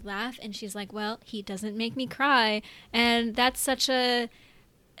make you laugh? And she's like, well, he doesn't make me cry. And that's such a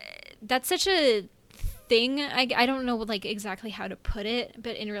thing. I don't know like exactly how to put it,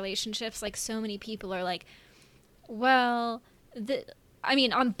 but in relationships, like, so many people are like, well, I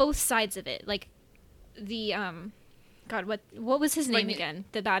mean, on both sides of it, like the God, what was his name again?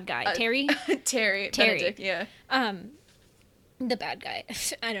 The bad guy, Terry. Terry. Benedict, yeah. The bad guy.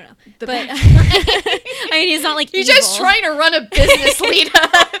 I don't know. The but bad I mean, he's not like He's evil. just trying to run a business,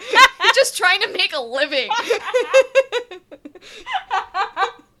 Lita. He's just trying to make a living.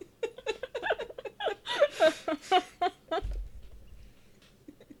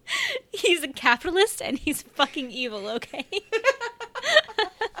 He's a capitalist and he's fucking evil, okay?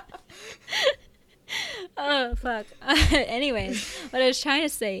 Oh, fuck. Anyways, what I was trying to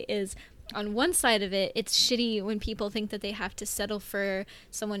say is, on one side of it, it's shitty when people think that they have to settle for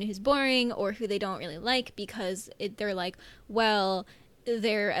someone who's boring or who they don't really like because they're like, well,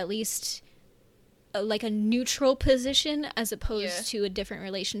 they're at least like a neutral position as opposed to a different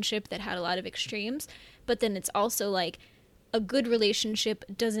relationship that had a lot of extremes. But then it's also like, a good relationship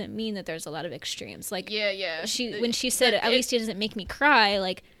doesn't mean that there's a lot of extremes. Like, yeah. When she said, at least he doesn't make me cry,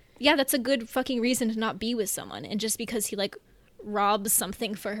 like, yeah, that's a good fucking reason to not be with someone. And just because he, like, robs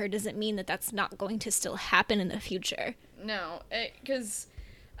something for her doesn't mean that that's not going to still happen in the future. No, because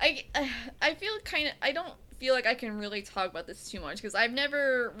I feel kind of, I don't feel like I can really talk about this too much because I've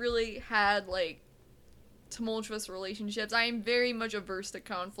never really had like tumultuous relationships. I am very much averse to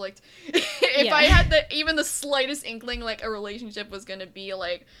conflict. If I had even the slightest inkling like a relationship was gonna be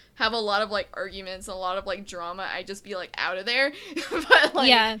like have a lot of like arguments and a lot of like drama, I'd just be like out of there. But like,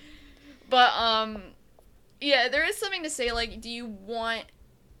 yeah, there is something to say like, do you want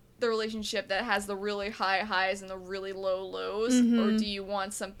the relationship that has the really high highs and the really low lows, or do you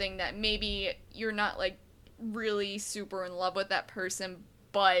want something that maybe you're not like really super in love with that person,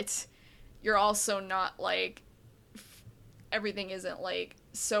 but you're also not like everything isn't like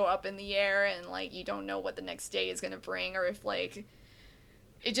so up in the air and like you don't know what the next day is gonna bring, or if like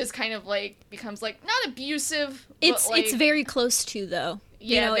it just kind of like becomes like not abusive. It's but, like, it's very close to, though.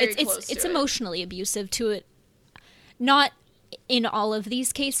 Yeah, you know, very it's close to it's it. emotionally abusive to it. Not in all of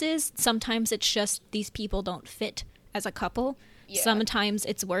these cases. Sometimes it's just these people don't fit as a couple. Yeah. Sometimes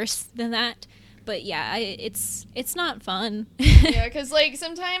it's worse than that. But yeah, it's not fun. Yeah, because like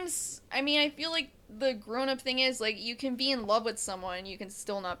sometimes, I mean, I feel like the grown-up thing is like you can be in love with someone and you can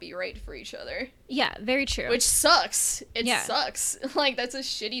still not be right for each other, Yeah, very true. which sucks. It Yeah. sucks. Like that's a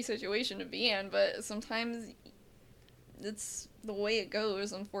shitty situation to be in, but sometimes it's the way it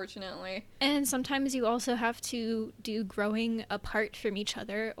goes, unfortunately. And sometimes you also have to do growing apart from each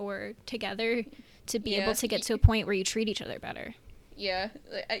other or together to be Yeah. able to get to a point where you treat each other better. Yeah,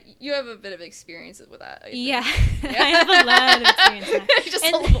 you have a bit of experience with that. I think. Yeah. I have a lot of experience with that. Just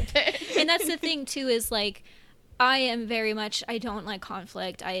And- a little bit. And that's the thing too, is like I am very much, I don't like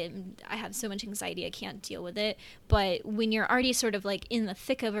conflict. I have so much anxiety, I can't deal with it. But when you're already sort of like in the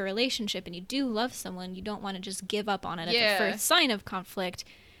thick of a relationship and you do love someone, you don't want to just give up on it at Yeah. the first sign of conflict,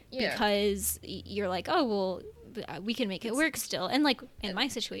 Yeah. because you're like, oh well, we can make it work still. And like in my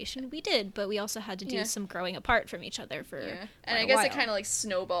situation, we did, but we also had to do Yeah. some growing apart from each other for Yeah. quite And I a guess while. it kind of like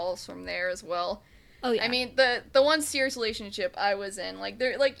snowballs from there as well. Oh yeah. I mean, the one serious relationship I was in, like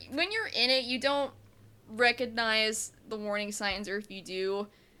there, like when you're in it, you don't recognize the warning signs, or if you do,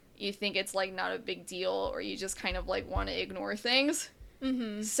 you think it's like not a big deal, or you just kind of like want to ignore things.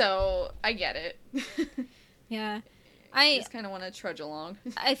 Mm-hmm. So I get it. Yeah. I just kind of want to trudge along.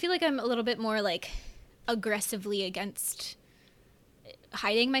 I feel like I'm a little bit more like aggressively against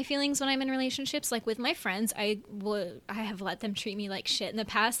hiding my feelings when I'm in relationships. Like with my friends, I have let them treat me like shit in the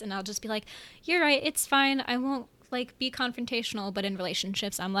past, and I'll just be like, "You're right, it's fine. I won't like be confrontational." But in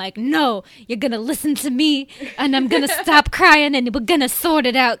relationships, I'm like, "No, you're gonna listen to me, and I'm gonna stop crying, and we're gonna sort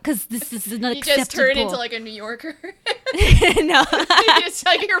it out because this is not You acceptable." just turn into like a New Yorker. No. It's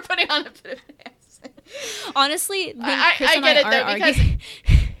like you're putting on a bit of an accent. Honestly, when I Chris and get it, are though, because- arguing,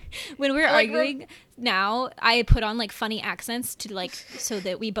 when we're Like, arguing now, I put on like funny accents to like so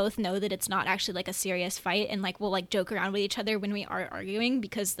that we both know that it's not actually like a serious fight, and like we'll like joke around with each other when we are arguing,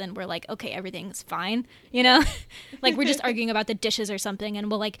 because then we're like, okay, everything's fine, you know? Like we're just arguing about the dishes or something, and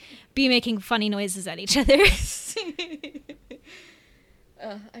we'll like be making funny noises at each other.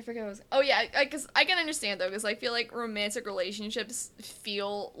 I forget what I was. Oh yeah, because I can understand though, because I feel like romantic relationships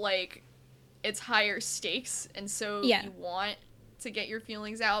feel like it's higher stakes, and so Yeah. you want to get your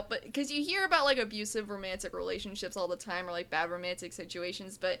feelings out, but because you hear about like abusive romantic relationships all the time, or like bad romantic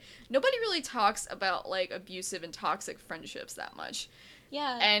situations, but nobody really talks about like abusive and toxic friendships that much.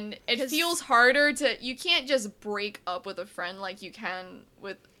 Yeah. And it 'Cause- feels harder to, you can't just break up with a friend like you can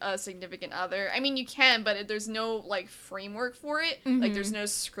with a significant other. I mean, you can, but there's no like framework for it. Like there's no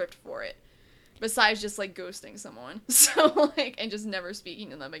script for it. Besides just like ghosting someone. So like, and just never speaking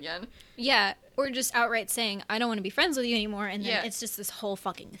to them again. Yeah, or just outright saying, I don't want to be friends with you anymore, and then Yeah. it's just this whole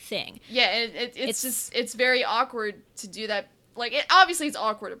fucking thing. Yeah, it's just, it's very awkward to do that. Like, obviously it's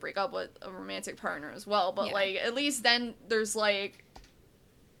awkward to break up with a romantic partner as well, but Yeah. like, at least then there's like,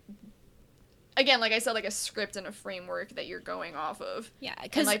 again, like I said, like a script and a framework that you're going off of. Yeah, And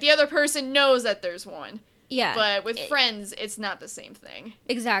because like the other person knows that there's one. yeah, But with friends, it's not the same thing.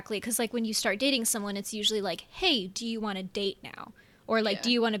 exactly, because like when you start dating someone, it's usually like, hey, do you want to date now, or like, Yeah.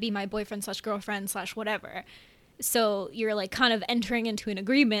 do you want to be my boyfriend / girlfriend / whatever. So you're like kind of entering into an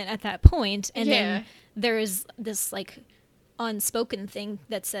agreement at that point, and Yeah. then there's this like unspoken thing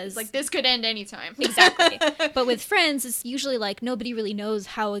that says Like, this could end anytime. exactly. But with friends, it's usually like nobody really knows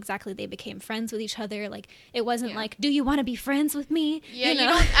how exactly they became friends with each other. Like it wasn't Yeah. like, do you want to be friends with me? Yeah, you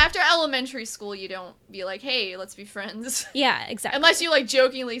know? don't, after elementary school, you don't be like, hey, let's be friends. Yeah, exactly. Unless you, like,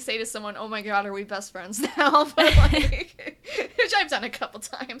 jokingly say to someone, oh my god, are we best friends now? But, like, which I've done a couple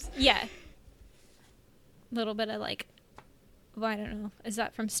times. Yeah. A little bit of like, well, I don't know. Is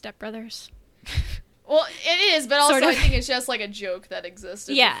that from Step Brothers? Well, it is, but also Sort of. I think it's just, like, a joke that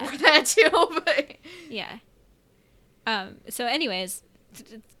existed Yeah. before that, too. But, Yeah. So anyways,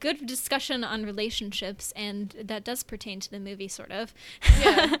 good discussion on relationships, and that does pertain to the movie, sort of.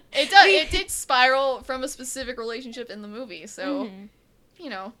 yeah, it does. It did spiral from a specific relationship in the movie, so, you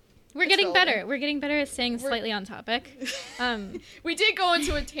know. We're It's getting relevant. better. We're getting better at staying We're- slightly on topic. We did go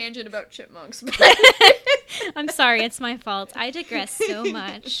into a tangent about chipmunks, but... I'm sorry, it's my fault. I digress so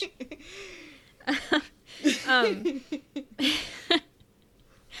much.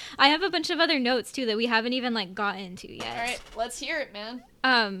 I have a bunch of other notes too that we haven't even like gotten to yet. All right, let's hear it, man.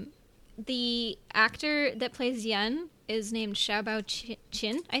 The actor that plays Yen is named Xiaobao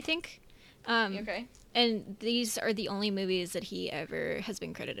Qin, I think. Okay. And these are the only movies that he ever has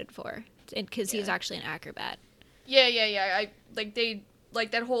been credited for, because he's actually an acrobat. Yeah. I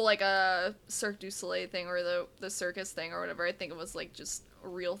like that whole like Cirque du Soleil thing, or the circus thing or whatever. I think it was like just a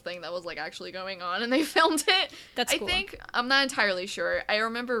real thing that was like actually going on, and they filmed it. That's cool. I think, I'm not entirely sure. I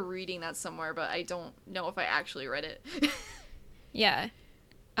remember reading that somewhere, but I don't know if I actually read it. Yeah.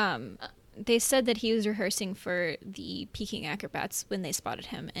 They said that he was rehearsing for the Peking Acrobats when they spotted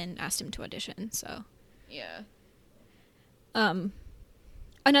him and asked him to audition, so. Yeah.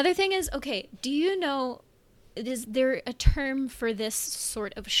 Another thing is, okay, do you know, is there a term for this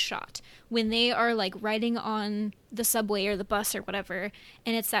sort of shot? When they are, like, riding on the subway or the bus or whatever,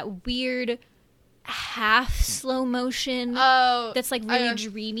 and it's that weird half slow motion that's, like, really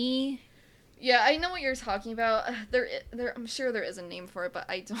dreamy. Yeah, I know what you're talking about. I'm sure there is a name for it, but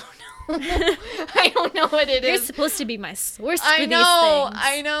I don't know. I don't know what it is. You're supposed to be my source for I these things.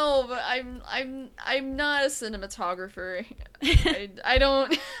 I know, but I'm not a cinematographer. I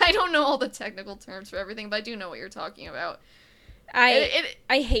don't know all the technical terms for everything, but I do know what you're talking about. I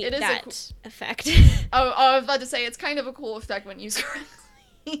hate that effect. I was about to say, it's kind of a cool effect when used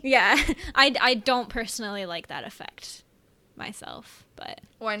correctly. Yeah, I don't personally like that effect myself, but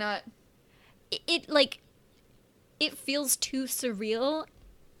why not? It feels too surreal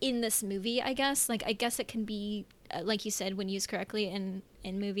in this movie, I guess. Like, I guess it can be, like you said, when used correctly in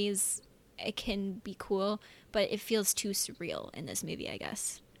movies, it can be cool, but it feels too surreal in this movie, I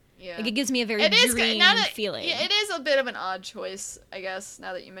guess. Yeah. Like, it gives me a very dream feeling. Yeah, it is a bit of an odd choice, I guess,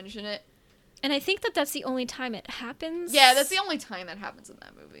 now that you mention it. And I think that that's the only time it happens. Yeah, that's the only time that happens in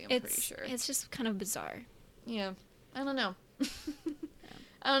that movie, I'm pretty sure. It's just kind of bizarre. Yeah. I don't know.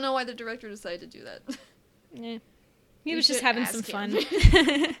 I don't know why the director decided to do that. Yeah. He was just having some fun.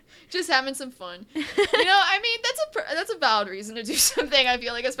 Just having some fun. You know, I mean, that's a valid reason to do something, I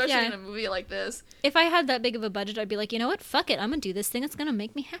feel like, especially in a movie like this. If I had that big of a budget, I'd be like, you know what? Fuck it. I'm going to do this thing. It's going to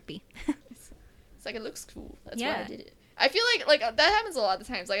make me happy. It's like, it looks cool. That's why I did it. I feel like that happens a lot of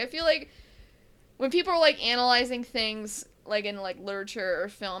times. Like, I feel like when people are, like, analyzing things, like, in, like, literature or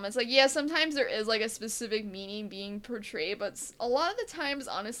film, it's like, yeah, sometimes there is, like, a specific meaning being portrayed, but a lot of the times,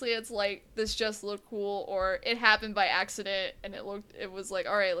 honestly, it's like, this just looked cool, or it happened by accident, and it was like,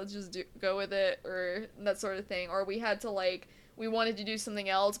 alright, let's just go with it, or that sort of thing, or we wanted to do something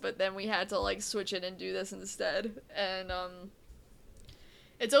else, but then we had to, like, switch it and do this instead, and,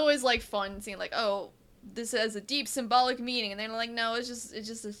 it's always, like, fun seeing, like, oh, this has a deep symbolic meaning, and they're like, no, it's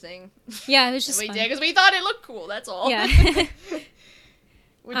just a thing. Yeah, it was just we fun. did because we thought it looked cool. That's all. Yeah.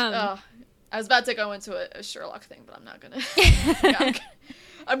 Which, I was about to go into a Sherlock thing, but I'm not gonna.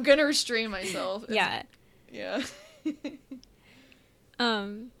 I'm gonna restrain myself. Yeah. Yeah.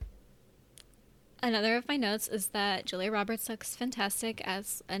 Another of my notes is that Julia Roberts looks fantastic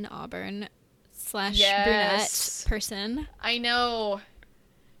as an Auburn / brunette person. I know.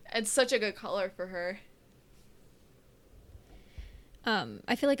 It's such a good color for her.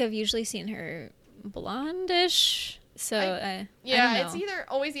 I feel like I've usually seen her blondish, so I don't know. It's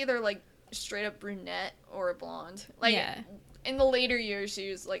always either like straight up brunette or blonde. Like in the later years, she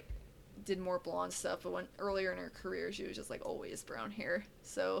was like did more blonde stuff, but earlier in her career, she was just like always brown hair.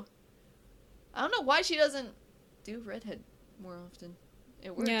 So I don't know why she doesn't do redhead more often.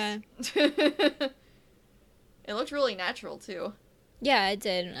 It works. Yeah. It looked really natural too. Yeah, it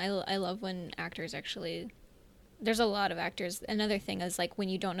did. I love when actors actually. There's a lot of actors. Another thing is, like, when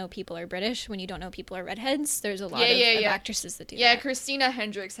you don't know people are British, when you don't know people are redheads, there's a lot of actresses that do that. Yeah, Christina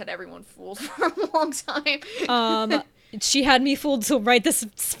Hendricks had everyone fooled for a long time. She had me fooled till right this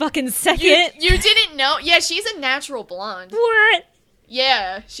fucking second. You didn't know? Yeah, she's a natural blonde. What?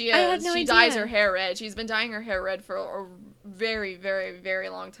 Yeah, she is. I had no she idea. dyes her hair red. She's been dyeing her hair red for a very, very, very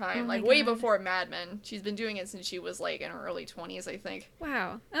long time. Like, way before Mad Men. She's been doing it since she was, like, in her early 20s, I think.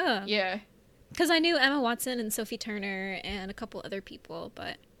 Wow. Oh. Yeah. Because I knew Emma Watson and Sophie Turner and a couple other people,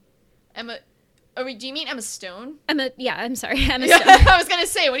 but... Emma... Oh, wait, do you mean Emma Stone? Yeah, I'm sorry. Emma Stone. I was gonna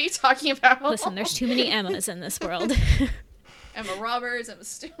say, what are you talking about? Listen, there's too many Emmas in this world. Emma Roberts, Emma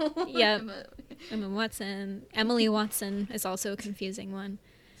Stone. Yeah. Emma Watson. Emily Watson is also a confusing one.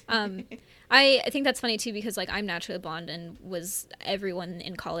 I think that's funny too because like I'm naturally blonde and everyone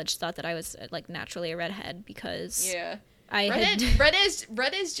in college thought that I was like naturally a redhead because redhead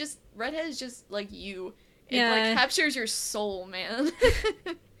is just like you. It like captures your soul, man.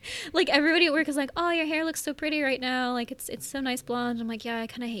 Like everybody at work is like, "Oh, your hair looks so pretty right now. Like it's so nice blonde." I'm like, "Yeah, I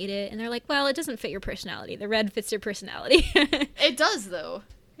kind of hate it." And they're like, "Well, it doesn't fit your personality. The red fits your personality." It does though.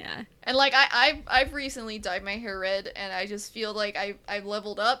 Yeah. And like I've recently dyed my hair red, and I just feel like I've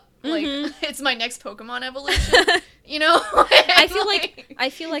leveled up. Like it's my next Pokemon evolution. You know? I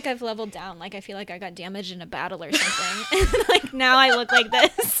feel like I've leveled down. Like I feel like I got damaged in a battle or something. And like now I look like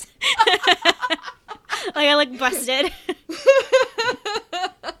this. Like I look busted.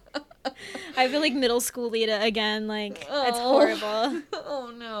 I feel like middle school Lita again. Like it's horrible.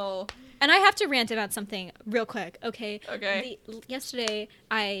 Oh no. And I have to rant about something real quick, okay? Okay. Yesterday,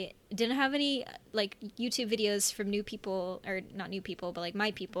 I didn't have any, like, YouTube videos from new people, or not new people, but, like,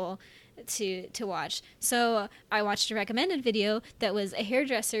 my people to watch. So I watched a recommended video that was a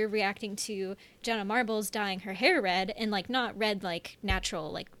hairdresser reacting to Jenna Marbles dyeing her hair red, and, like, not red, like,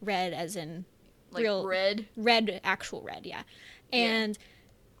 natural, like, red as in Like real... red? Red, actual red, yeah. And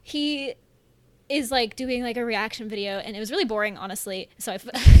he... is like doing like a reaction video, and it was really boring, honestly, so I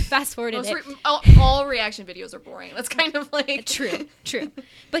fast forwarded it. All reaction videos are boring. That's kind of like true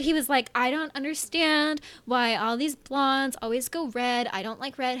But he was like, I don't understand why all these blondes always go red. I don't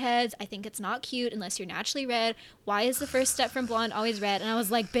like redheads. I think it's not cute unless you're naturally red. Why is the first step from blonde always red? And I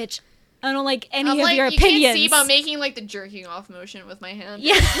was like, bitch, I don't like any of your opinions. You can't see, but I'm making like the jerking off motion with my hand.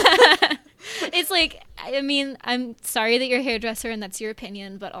 Yeah. It's like, I mean, I'm sorry that you're a hairdresser and that's your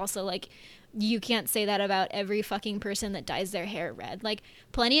opinion, but also like, you can't say that about every fucking person that dyes their hair red. Like,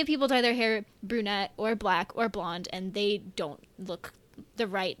 plenty of people dye their hair brunette or black or blonde, and they don't look the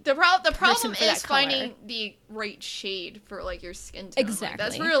right. The problem is finding the right shade for like your skin tone. Exactly. Like,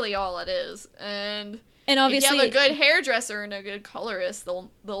 that's really all it is. And obviously, if you have a good hairdresser and a good colorist,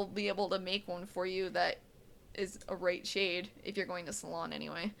 they'll be able to make one for you that is a right shade if you're going to salon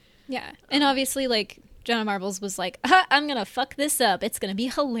anyway. Yeah, and obviously, like, Jenna Marbles was like, I'm gonna fuck this up. It's gonna be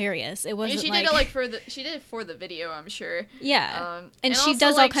hilarious. It wasn't. And she did it like she did it for the video, I'm sure. Yeah, and she also,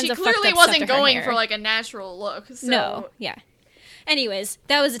 does all kinds of fucked up stuff to her hair. She clearly wasn't going for like a natural look. So. No, yeah. Anyways,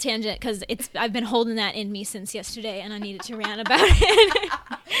 that was a tangent because I've been holding that in me since yesterday, and I needed to rant about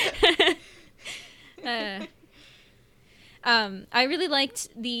it. I really liked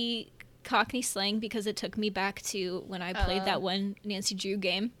the Cockney slang because it took me back to when I played that one Nancy Drew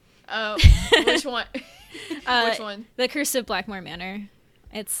game. Oh, which one? Which one? The Curse of Blackmore Manor.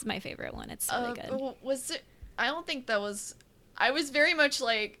 It's my favorite one. It's really good. Was it? I don't think that was. I was very much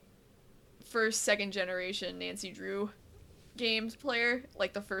like first, second generation Nancy Drew games player,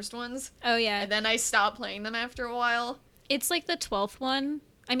 like the first ones. Oh yeah. And then I stopped playing them after a while. It's like the 12th one.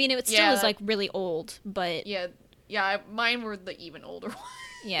 I mean, it still is like really old, but yeah, mine were the even older ones.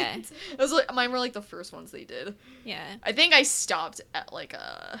 Yeah. Mine were like the first ones they did. Yeah. I think I stopped at like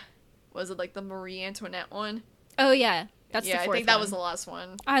was it like the Marie Antoinette one? Oh yeah, that's the fourth I think that was the last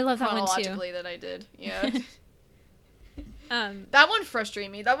one. I love that one too. Chronologically that I did. Yeah. That one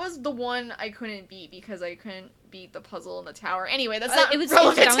frustrated me. That was the one I couldn't beat because I couldn't beat the puzzle in the tower. Anyway, that's not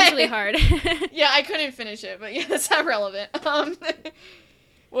relevant. That one's really hard. Yeah, I couldn't finish it, but yeah, that's not relevant.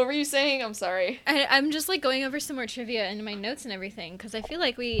 What were you saying? I'm sorry. I'm just like going over some more trivia in my notes and everything because I feel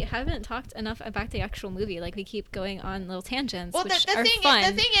like we haven't talked enough about the actual movie. Like we keep going on little tangents, which are fun.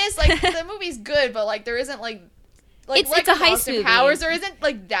 The thing is, like the movie's good, but like there isn't like it's a heist movie. Powers, there isn't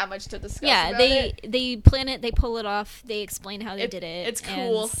like that much to discuss. Yeah, about they plan it, they pull it off, they explain how they did it. It's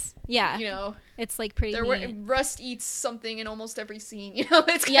cool. Yeah, you know, it's like pretty. Rust eats something in almost every scene. You know,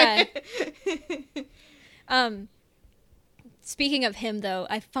 it's Speaking of him, though,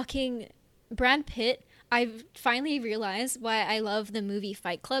 Brad Pitt, I've finally realized why I love the movie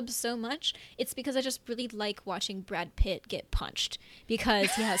Fight Club so much. It's because I just really like watching Brad Pitt get punched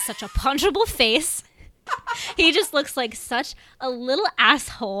because he has such a punchable face. He just looks like such a little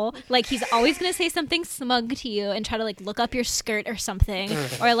asshole. Like he's always going to say something smug to you and try to like look up your skirt or something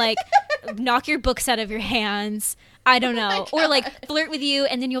or like knock your books out of your hands. I don't know. Or like flirt with you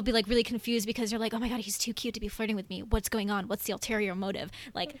and then you'll be like really confused because you're like, oh my God, he's too cute to be flirting with me. What's going on? What's the ulterior motive?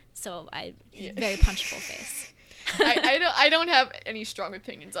 Like, so very punchable face. I don't have any strong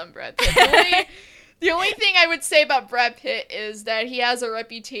opinions on Brad Pitt. The only thing I would say about Brad Pitt is that he has a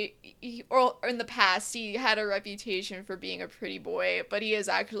reputation, or in the past, he had a reputation for being a pretty boy, but he is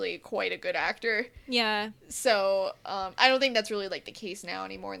actually quite a good actor. Yeah. So, I don't think that's really, like, the case now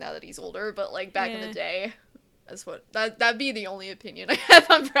anymore, now that he's older, but, like, back in the day, that'd be the only opinion I have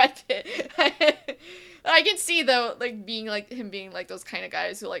on Brad Pitt. I can see, though, like, him being, like, those kind of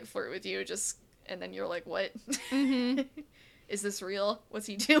guys who, like, flirt with you, and then you're like, what? Mm-hmm. Is this real? What's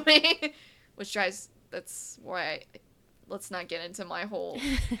he doing? That's why let's not get into my whole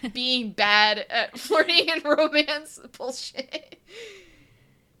being bad at flirting and romance bullshit.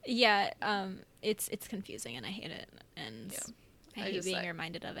 Yeah, it's confusing and I hate it, and I hate being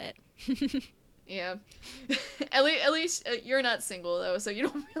reminded of it. Yeah. At least you're not single though, so you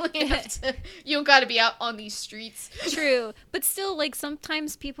don't really have to. You don't got to be out on these streets. True, but still, like,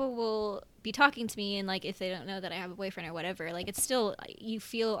 sometimes people will be talking to me, and like, if they don't know that I have a boyfriend or whatever, like, it's still, you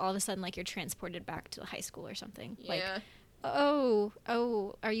feel all of a sudden like you're transported back to high school or something. Yeah. Like, oh,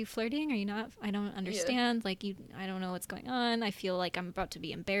 are you flirting? Are you not? I don't understand. Like, I don't know what's going on. I feel like I'm about to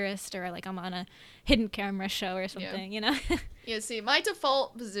be embarrassed, or like I'm on a hidden camera show or something, you know? Yeah, see, my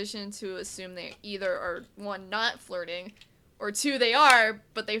default position to assume they either are, one, not flirting, or two, they are,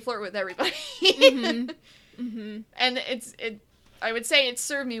 but they flirt with everybody. And I would say it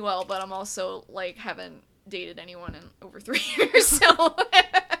served me well, but I'm also, like, haven't dated anyone in over 3 years, so...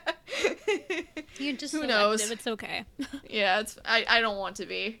 You're just Who selective. knows? It's okay. Yeah, I don't want to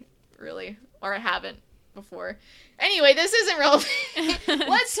be, really. Or I haven't before. Anyway, this isn't relevant.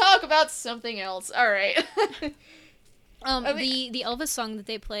 Let's talk about something else. Alright. The Elvis song that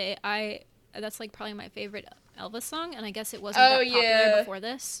they play, that's like probably my favorite Elvis song, and I guess it wasn't that popular before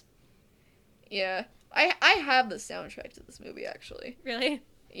this. Yeah. I have the soundtrack to this movie, actually. Really?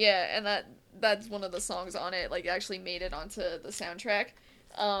 Yeah, and that's one of the songs on it, like, actually made it onto the soundtrack.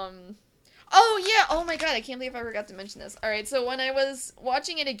 Oh, yeah, oh my god, I can't believe I forgot to mention this. Alright, so when I was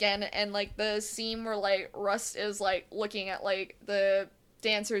watching it again, and, like, the scene where, like, Rust is, like, looking at, like, the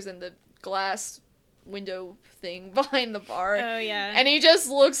dancers in the glass window thing behind the bar. Oh, yeah. And he just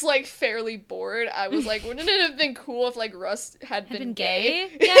looks, like, fairly bored. I was like, wouldn't it have been cool if, like, Rust had been gay?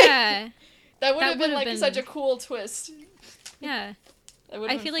 Yeah. That would have been, like, such a cool twist. Yeah.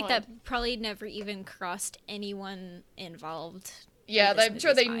 I feel like that probably never even crossed anyone involved. Yeah, I'm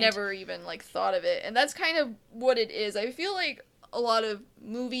sure they never even, like, thought of it. And that's kind of what it is. I feel like a lot of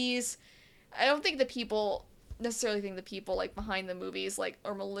movies, I don't think necessarily think the people, like, behind the movies, like,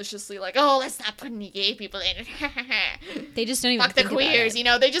 are maliciously like, oh, let's not put any gay people in it. They just don't even Fuck the think queers, about it. you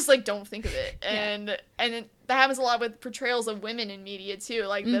know? They just, like, don't think of it. And that happens a lot with portrayals of women in media, too.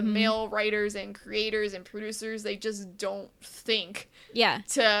 Like, the male writers and creators and producers, they just don't think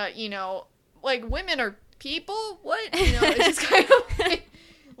to, you know, like, women are people? What? You know, it's just kind of like,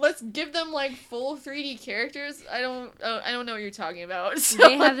 let's give them, like, full 3D characters. I don't know what you're talking about. So.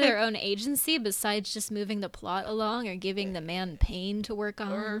 They have their own agency besides just moving the plot along or giving the man pain to work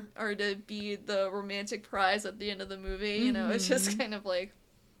on. Or to be the romantic prize at the end of the movie, you know? It's just kind of like...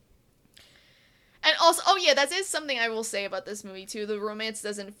 And also, oh yeah, that is something I will say about this movie, too. The romance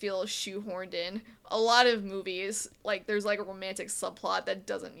doesn't feel shoehorned in. A lot of movies, like, there's, like, a romantic subplot that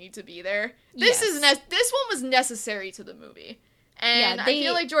doesn't need to be there. This one was necessary to the movie. And I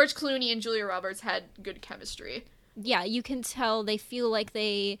feel like George Clooney and Julia Roberts had good chemistry. Yeah, you can tell they feel like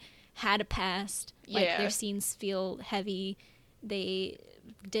they had a past. Like, their scenes feel heavy. They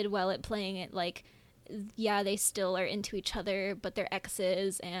did well at playing it, like, yeah, they still are into each other, but they're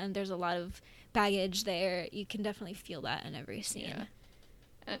exes, and there's a lot of baggage there. You can definitely feel that in every scene. Yeah.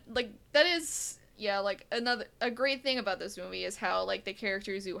 And, like, that is... Yeah, like, a great thing about this movie is how, like, the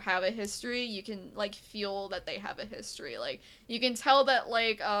characters who have a history, you can, like, feel that they have a history. Like, you can tell that,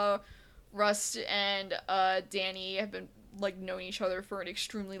 like, Rust and Danny have been, like, knowing each other for an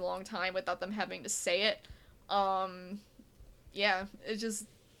extremely long time without them having to say it. Yeah, it's just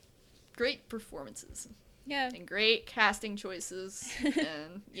great performances. Yeah. And great casting choices.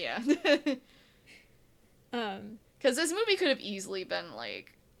 And, yeah. Because this movie could have easily been,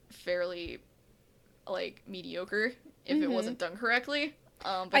 like, fairly... like mediocre if it wasn't done correctly.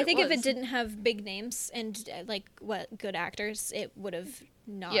 But I think if it didn't have big names and like good actors, it would have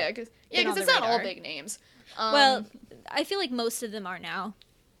not. Yeah, because it's not all big names. Well, I feel like most of them are now.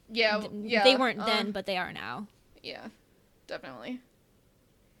 Yeah, They weren't then, but they are now. Yeah, definitely.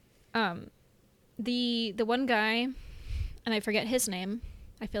 The one guy, and I forget his name.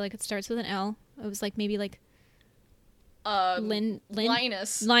 I feel like it starts with an L. It was like maybe like.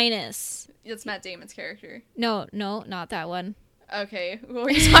 Linus. Linus. That's Matt Damon's character. No, not that one. Okay, what were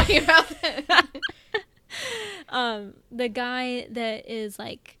you talking about then? The guy that is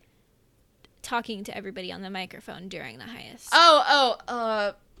like talking to everybody on the microphone during the heist.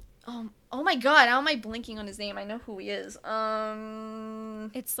 Oh my god, how am I blinking on his name? I know who he is.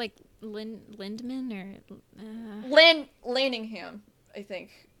 It's like Lindman or Landingham, I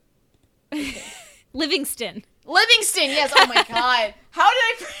think. Livingston, yes. Oh my god. How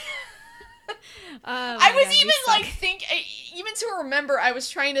did I... I was even, like, even to remember, I was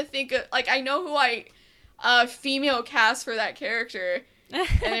trying to think of, like, I know who female cast for that character.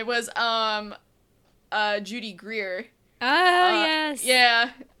 And it was, Judy Greer. Oh, yes.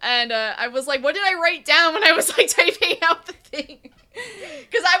 Yeah. And, I was like, what did I write down when I was, like, typing out the thing?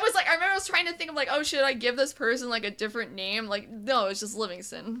 Because I remember I was trying to think of like, oh, should I give this person like a different name? Like, no, it's just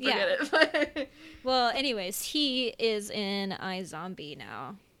Livingston. Forget it. Well, anyways, he is in iZombie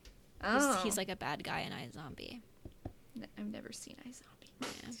now. Oh. He's like a bad guy in iZombie. I've never seen iZombie.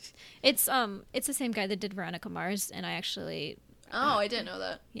 Yeah. It's the same guy that did Veronica Mars, and I actually... Oh, I didn't know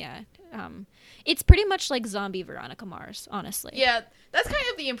that. Yeah. It's pretty much like zombie Veronica Mars, honestly. Yeah, that's kind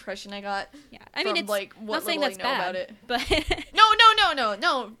of the impression I got. Yeah. I mean, from, it's like, what not saying little that's I know bad, about it. but... No.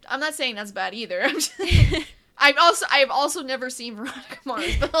 I'm not saying that's bad either. I'm just, I've also never seen Veronica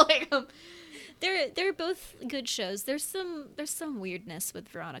Mars, but like, They're both good shows. There's some weirdness with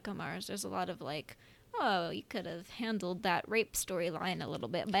Veronica Mars. There's a lot of like, oh, you could have handled that rape storyline a little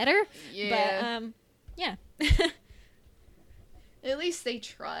bit better. yeah. But yeah. At least they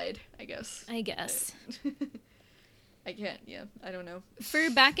tried, I guess. I guess. I can't. Yeah, I don't know. For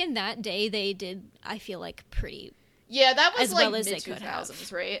back in that day, they did, I feel like, pretty. Yeah, that was As like well as they mid could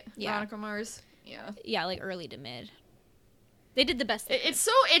 2000s, right? Yeah. Veronica Mars. Yeah. Yeah, like early to mid. They did the best. It's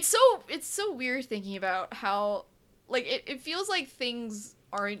so weird thinking about how like it feels like things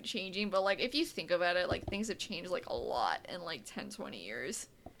aren't changing, but like if you think about it, like things have changed like a lot in like 10, 20 years.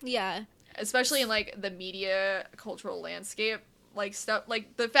 Yeah. Especially in like the media cultural landscape. Like stuff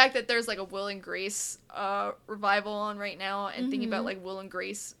like the fact that there's like a Will and Grace revival on right now, and thinking about like Will and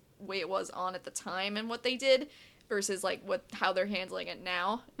Grace way it was on at the time and what they did versus like how they're handling it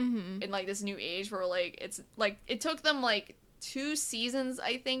now in like this new age where like it's like it took them like 2 seasons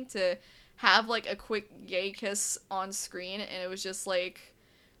I think to have like a quick gay kiss on screen, and it was just like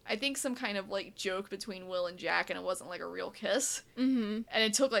I think some kind of like joke between Will and Jack, and it wasn't like a real kiss. And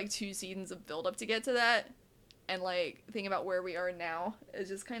it took like 2 seasons of build up to get to that. And, like, thinking about where we are now is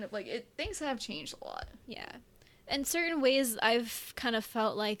just kind of, like, things have changed a lot. Yeah. In certain ways, I've kind of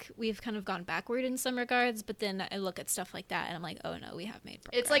felt like we've kind of gone backward in some regards, but then I look at stuff like that and I'm like, oh no, we have made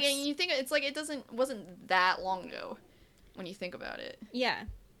progress. It's like, and you think, it's like, wasn't that long ago when you think about it. Yeah.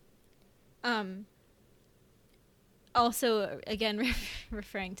 Also, again,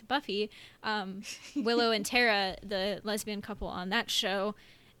 referring to Buffy, Willow and Tara, the lesbian couple on that show,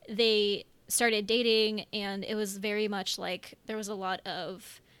 they started dating, and it was very much like there was a lot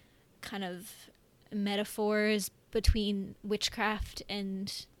of kind of metaphors between witchcraft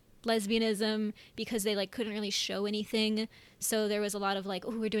and lesbianism because they like couldn't really show anything, so there was a lot of like,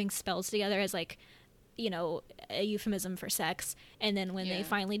 oh, we're doing spells together as like, you know, a euphemism for sex. And then when they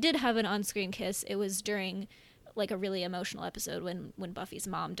finally did have an on-screen kiss, it was during like a really emotional episode when Buffy's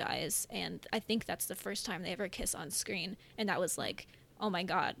mom dies, and I think that's the first time they ever kiss on screen, and that was like, oh my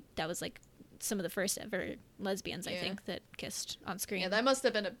god, that was like some of the first ever lesbians, I think, that kissed on screen. Yeah, that must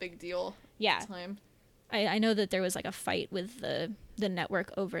have been a big deal at the time. I know that there was like a fight with the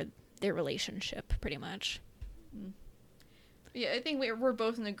network over their relationship, pretty much. Yeah, I think we're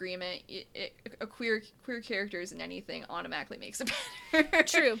both in agreement. A queer characters in anything automatically makes it better.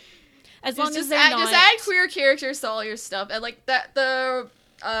 True. As long as they're not... Just add queer characters to all your stuff. And like that,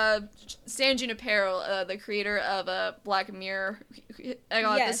 San Junipero, the creator of Black Mirror,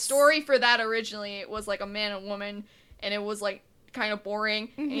 the story for that originally was like a man and woman, and it was like kind of boring.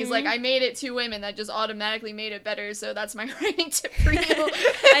 And he's like, I made it 2 women, that just automatically made it better, so that's my writing tip for you.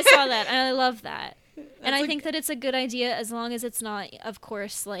 I saw that, and I love that. And I like, think that it's a good idea as long as it's not, of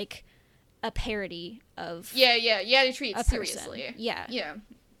course, like a parody of they treat it a seriously. person. Yeah.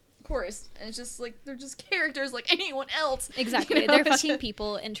 Of course. And it's just like they're just characters like anyone else. Exactly. You know? They're fucking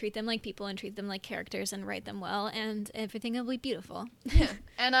people, and treat them like people and treat them like characters and write them well, and everything will be beautiful. Yeah.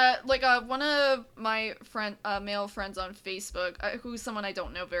 And one of my male friends on Facebook, who's someone I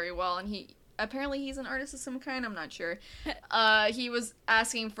don't know very well, and he's an artist of some kind, I'm not sure. He was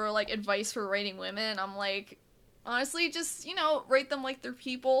asking for like advice for writing women, and I'm like, honestly, just, write them like they're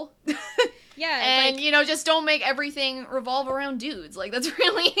people. Yeah. And, just don't make everything revolve around dudes. Like, that's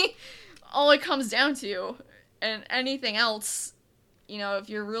really all it comes down to. And anything else, if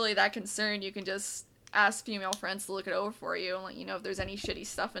you're really that concerned, you can just ask female friends to look it over for you and let you know if there's any shitty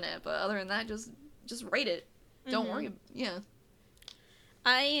stuff in it. But other than that, just write it. Don't worry. Yeah.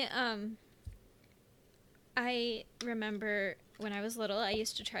 I remember when I was little, I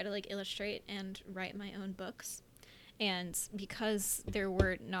used to try to like illustrate and write my own books. And because there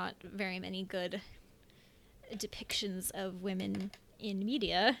were not very many good depictions of women in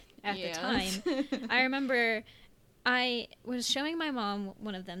media at the time, I remember I was showing my mom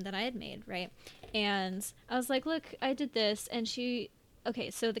one of them that I had made, right? And I was like, look, I did this. And so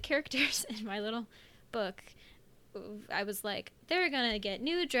the characters in my little book, I was like, they're gonna get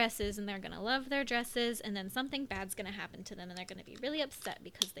new dresses and they're gonna love their dresses, and then something bad's gonna happen to them and they're gonna be really upset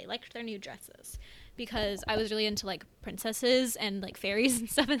because they liked their new dresses. Because I was really into like princesses and like fairies and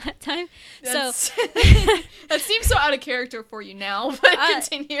stuff at that time. So that seems so out of character for you now, but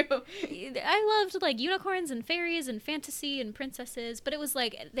continue. I loved like unicorns and fairies and fantasy and princesses, but it was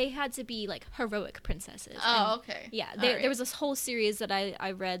like they had to be like heroic princesses. Oh, okay. Yeah, there was this whole series that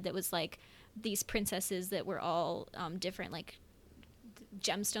I read that was like these princesses that were all different like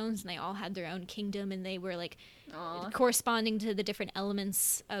gemstones, and they all had their own kingdom, and they were like corresponding to the different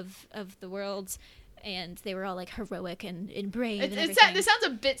elements of the worlds, and they were all like heroic and brave and everything. This sounds a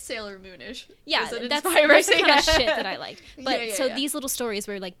bit Sailor Moonish. Yeah, that's the kind of shit that I liked. But these little stories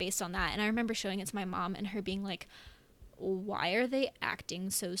were like based on that, and I remember showing it to my mom and her being like, why are they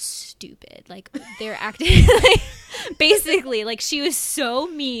acting so stupid? Like, they're acting like, basically, like, she was so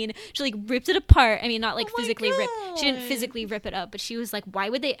mean. She like ripped it apart. I mean, not like physically rip. She didn't physically rip it up, but she was like, why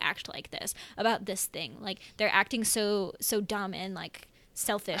would they act like this about this thing? Like, they're acting so dumb and like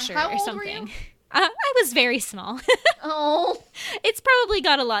selfish or something. Were you? I was very small. Oh. It's probably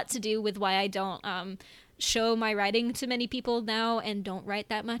got a lot to do with why I don't show my writing to many people now and don't write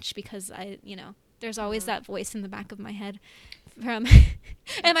that much, because there's always that voice in the back of my head from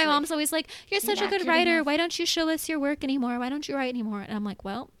and my mom's always like, you're such a good writer. Enough. Why don't you show us your work anymore? Why don't you write anymore? And I'm like,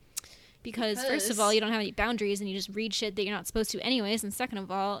 well, because first of all, you don't have any boundaries and you just read shit that you're not supposed to anyways. And second of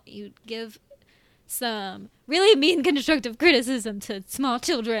all, you give some really mean constructive criticism to small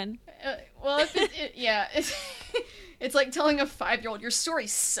children. Well, it's like telling a 5-year-old your story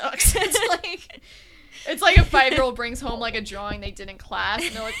sucks. It's like a 5-year-old brings home like a drawing they did in class,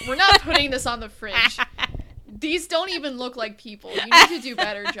 and they're like, we're not putting this on the fridge. These don't even look like people. You need to do a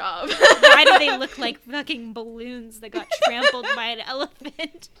better job. Why do they look like fucking balloons that got trampled by an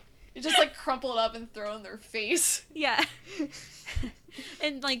elephant? You just like crumple it up and throw it in their face. Yeah.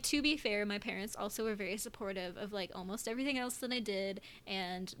 And like, to be fair, my parents also were very supportive of like almost everything else that I did,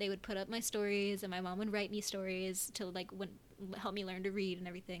 and they would put up my stories, and my mom would write me stories to like help me learn to read and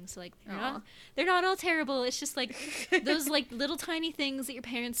everything. So like, they're not all terrible. It's just like those like little tiny things that your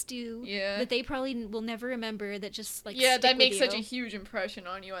parents do that they probably will never remember, that just like that makes such a huge impression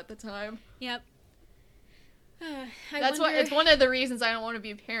on you at the time. Yep. It's one of the reasons I don't want to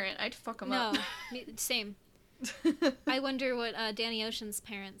be a parent. I'd fuck them up. No, same. I wonder what Danny Ocean's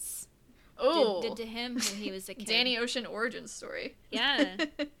parents did to him when he was a kid. Danny Ocean origin story. Yeah.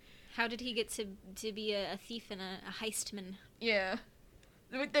 How did he get to be a thief and a heistman? Yeah.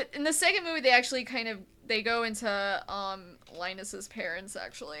 In the second movie, they actually they go into Linus's parents,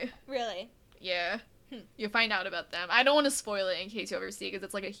 actually. Really? Yeah. You find out about them. I don't want to spoil it in case you ever see it, because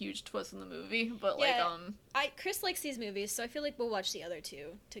it's like a huge twist in the movie. But Chris likes these movies, so I feel like we'll watch the other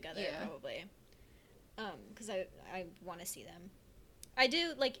two together probably. Because I want to see them. I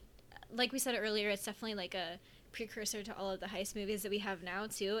do, like we said earlier, it's definitely like a precursor to all of the heist movies that we have now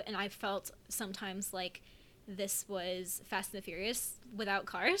too, and I felt sometimes like this was Fast and the Furious without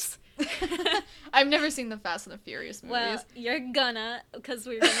cars. I've never seen the Fast and the Furious movies. Well, you're gonna, because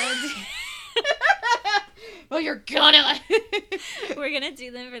we're gonna well, you're gonna we're gonna do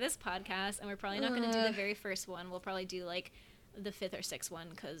them for this podcast, and we're probably not gonna do the very first one. We'll probably do like the 5th or 6th one,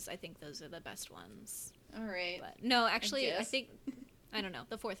 because I think those are the best ones. All right. But no, actually, I think, I don't know,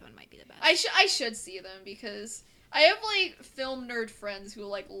 the 4th one might be the best. I should see them, because I have like film nerd friends who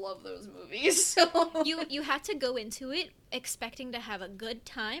like love those movies. So you have to go into it expecting to have a good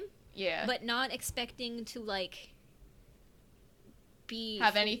time. Yeah. But not expecting to like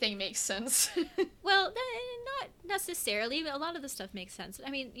have anything make sense. Well, not necessarily. A lot of the stuff makes sense. I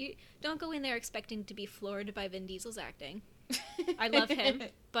mean, you don't go in there expecting to be floored by Vin Diesel's acting. I love him,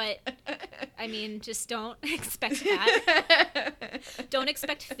 but I mean, just don't expect that. Don't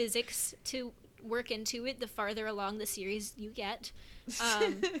expect physics to work into it the farther along the series you get.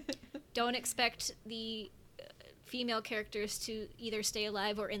 Don't expect the female characters to either stay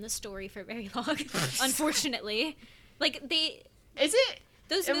alive or in the story for very long, unfortunately. Like, Is it?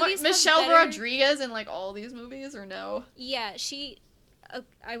 Those movies Michelle Rodriguez in like all these movies, or no? Yeah, she.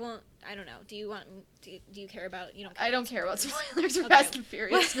 I won't. I don't know. Do you want? Do you care about? You don't. I don't care about spoilers for Fast and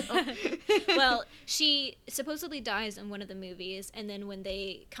Furious. No. Well, she supposedly dies in one of the movies, and then when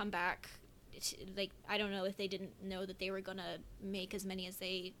they come back, like, I don't know if they didn't know that they were gonna make as many as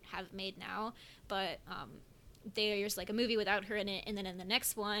they have made now, but there's like a movie without her in it, and then in the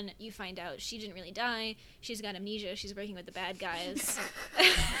next one you find out she didn't really die. She's got amnesia. She's working with the bad guys.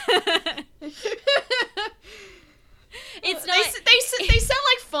 It's not. They sound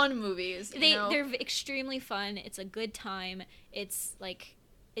like fun movies. They're extremely fun. It's a good time. It's like,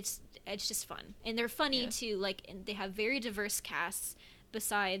 it's it's just fun. And they're funny, too. Like, and they have very diverse casts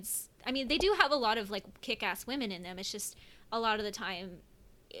besides... I mean, they do have a lot of, like, kick-ass women in them. It's just a lot of the time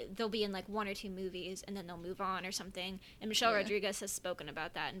they'll be in, like, 1 or 2 movies, and then they'll move on or something. And Michelle Rodriguez has spoken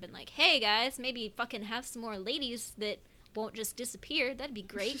about that and been like, hey, guys, maybe fucking have some more ladies that won't just disappear. That'd be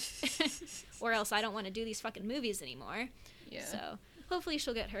great. Or else I don't want to do these fucking movies anymore. Yeah. So hopefully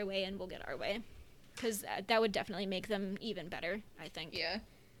she'll get her way and we'll get our way. Because that would definitely make them even better, I think. Yeah.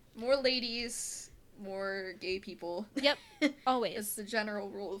 More ladies, more gay people. Yep. Always. It's the general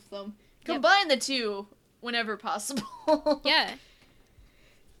rule of thumb. Combine the two whenever possible. Yeah.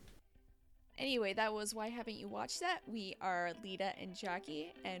 Anyway, that was Why Haven't You Watched That? We are Lita and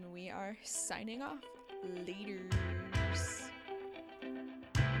Jackie, and we are signing off. Later.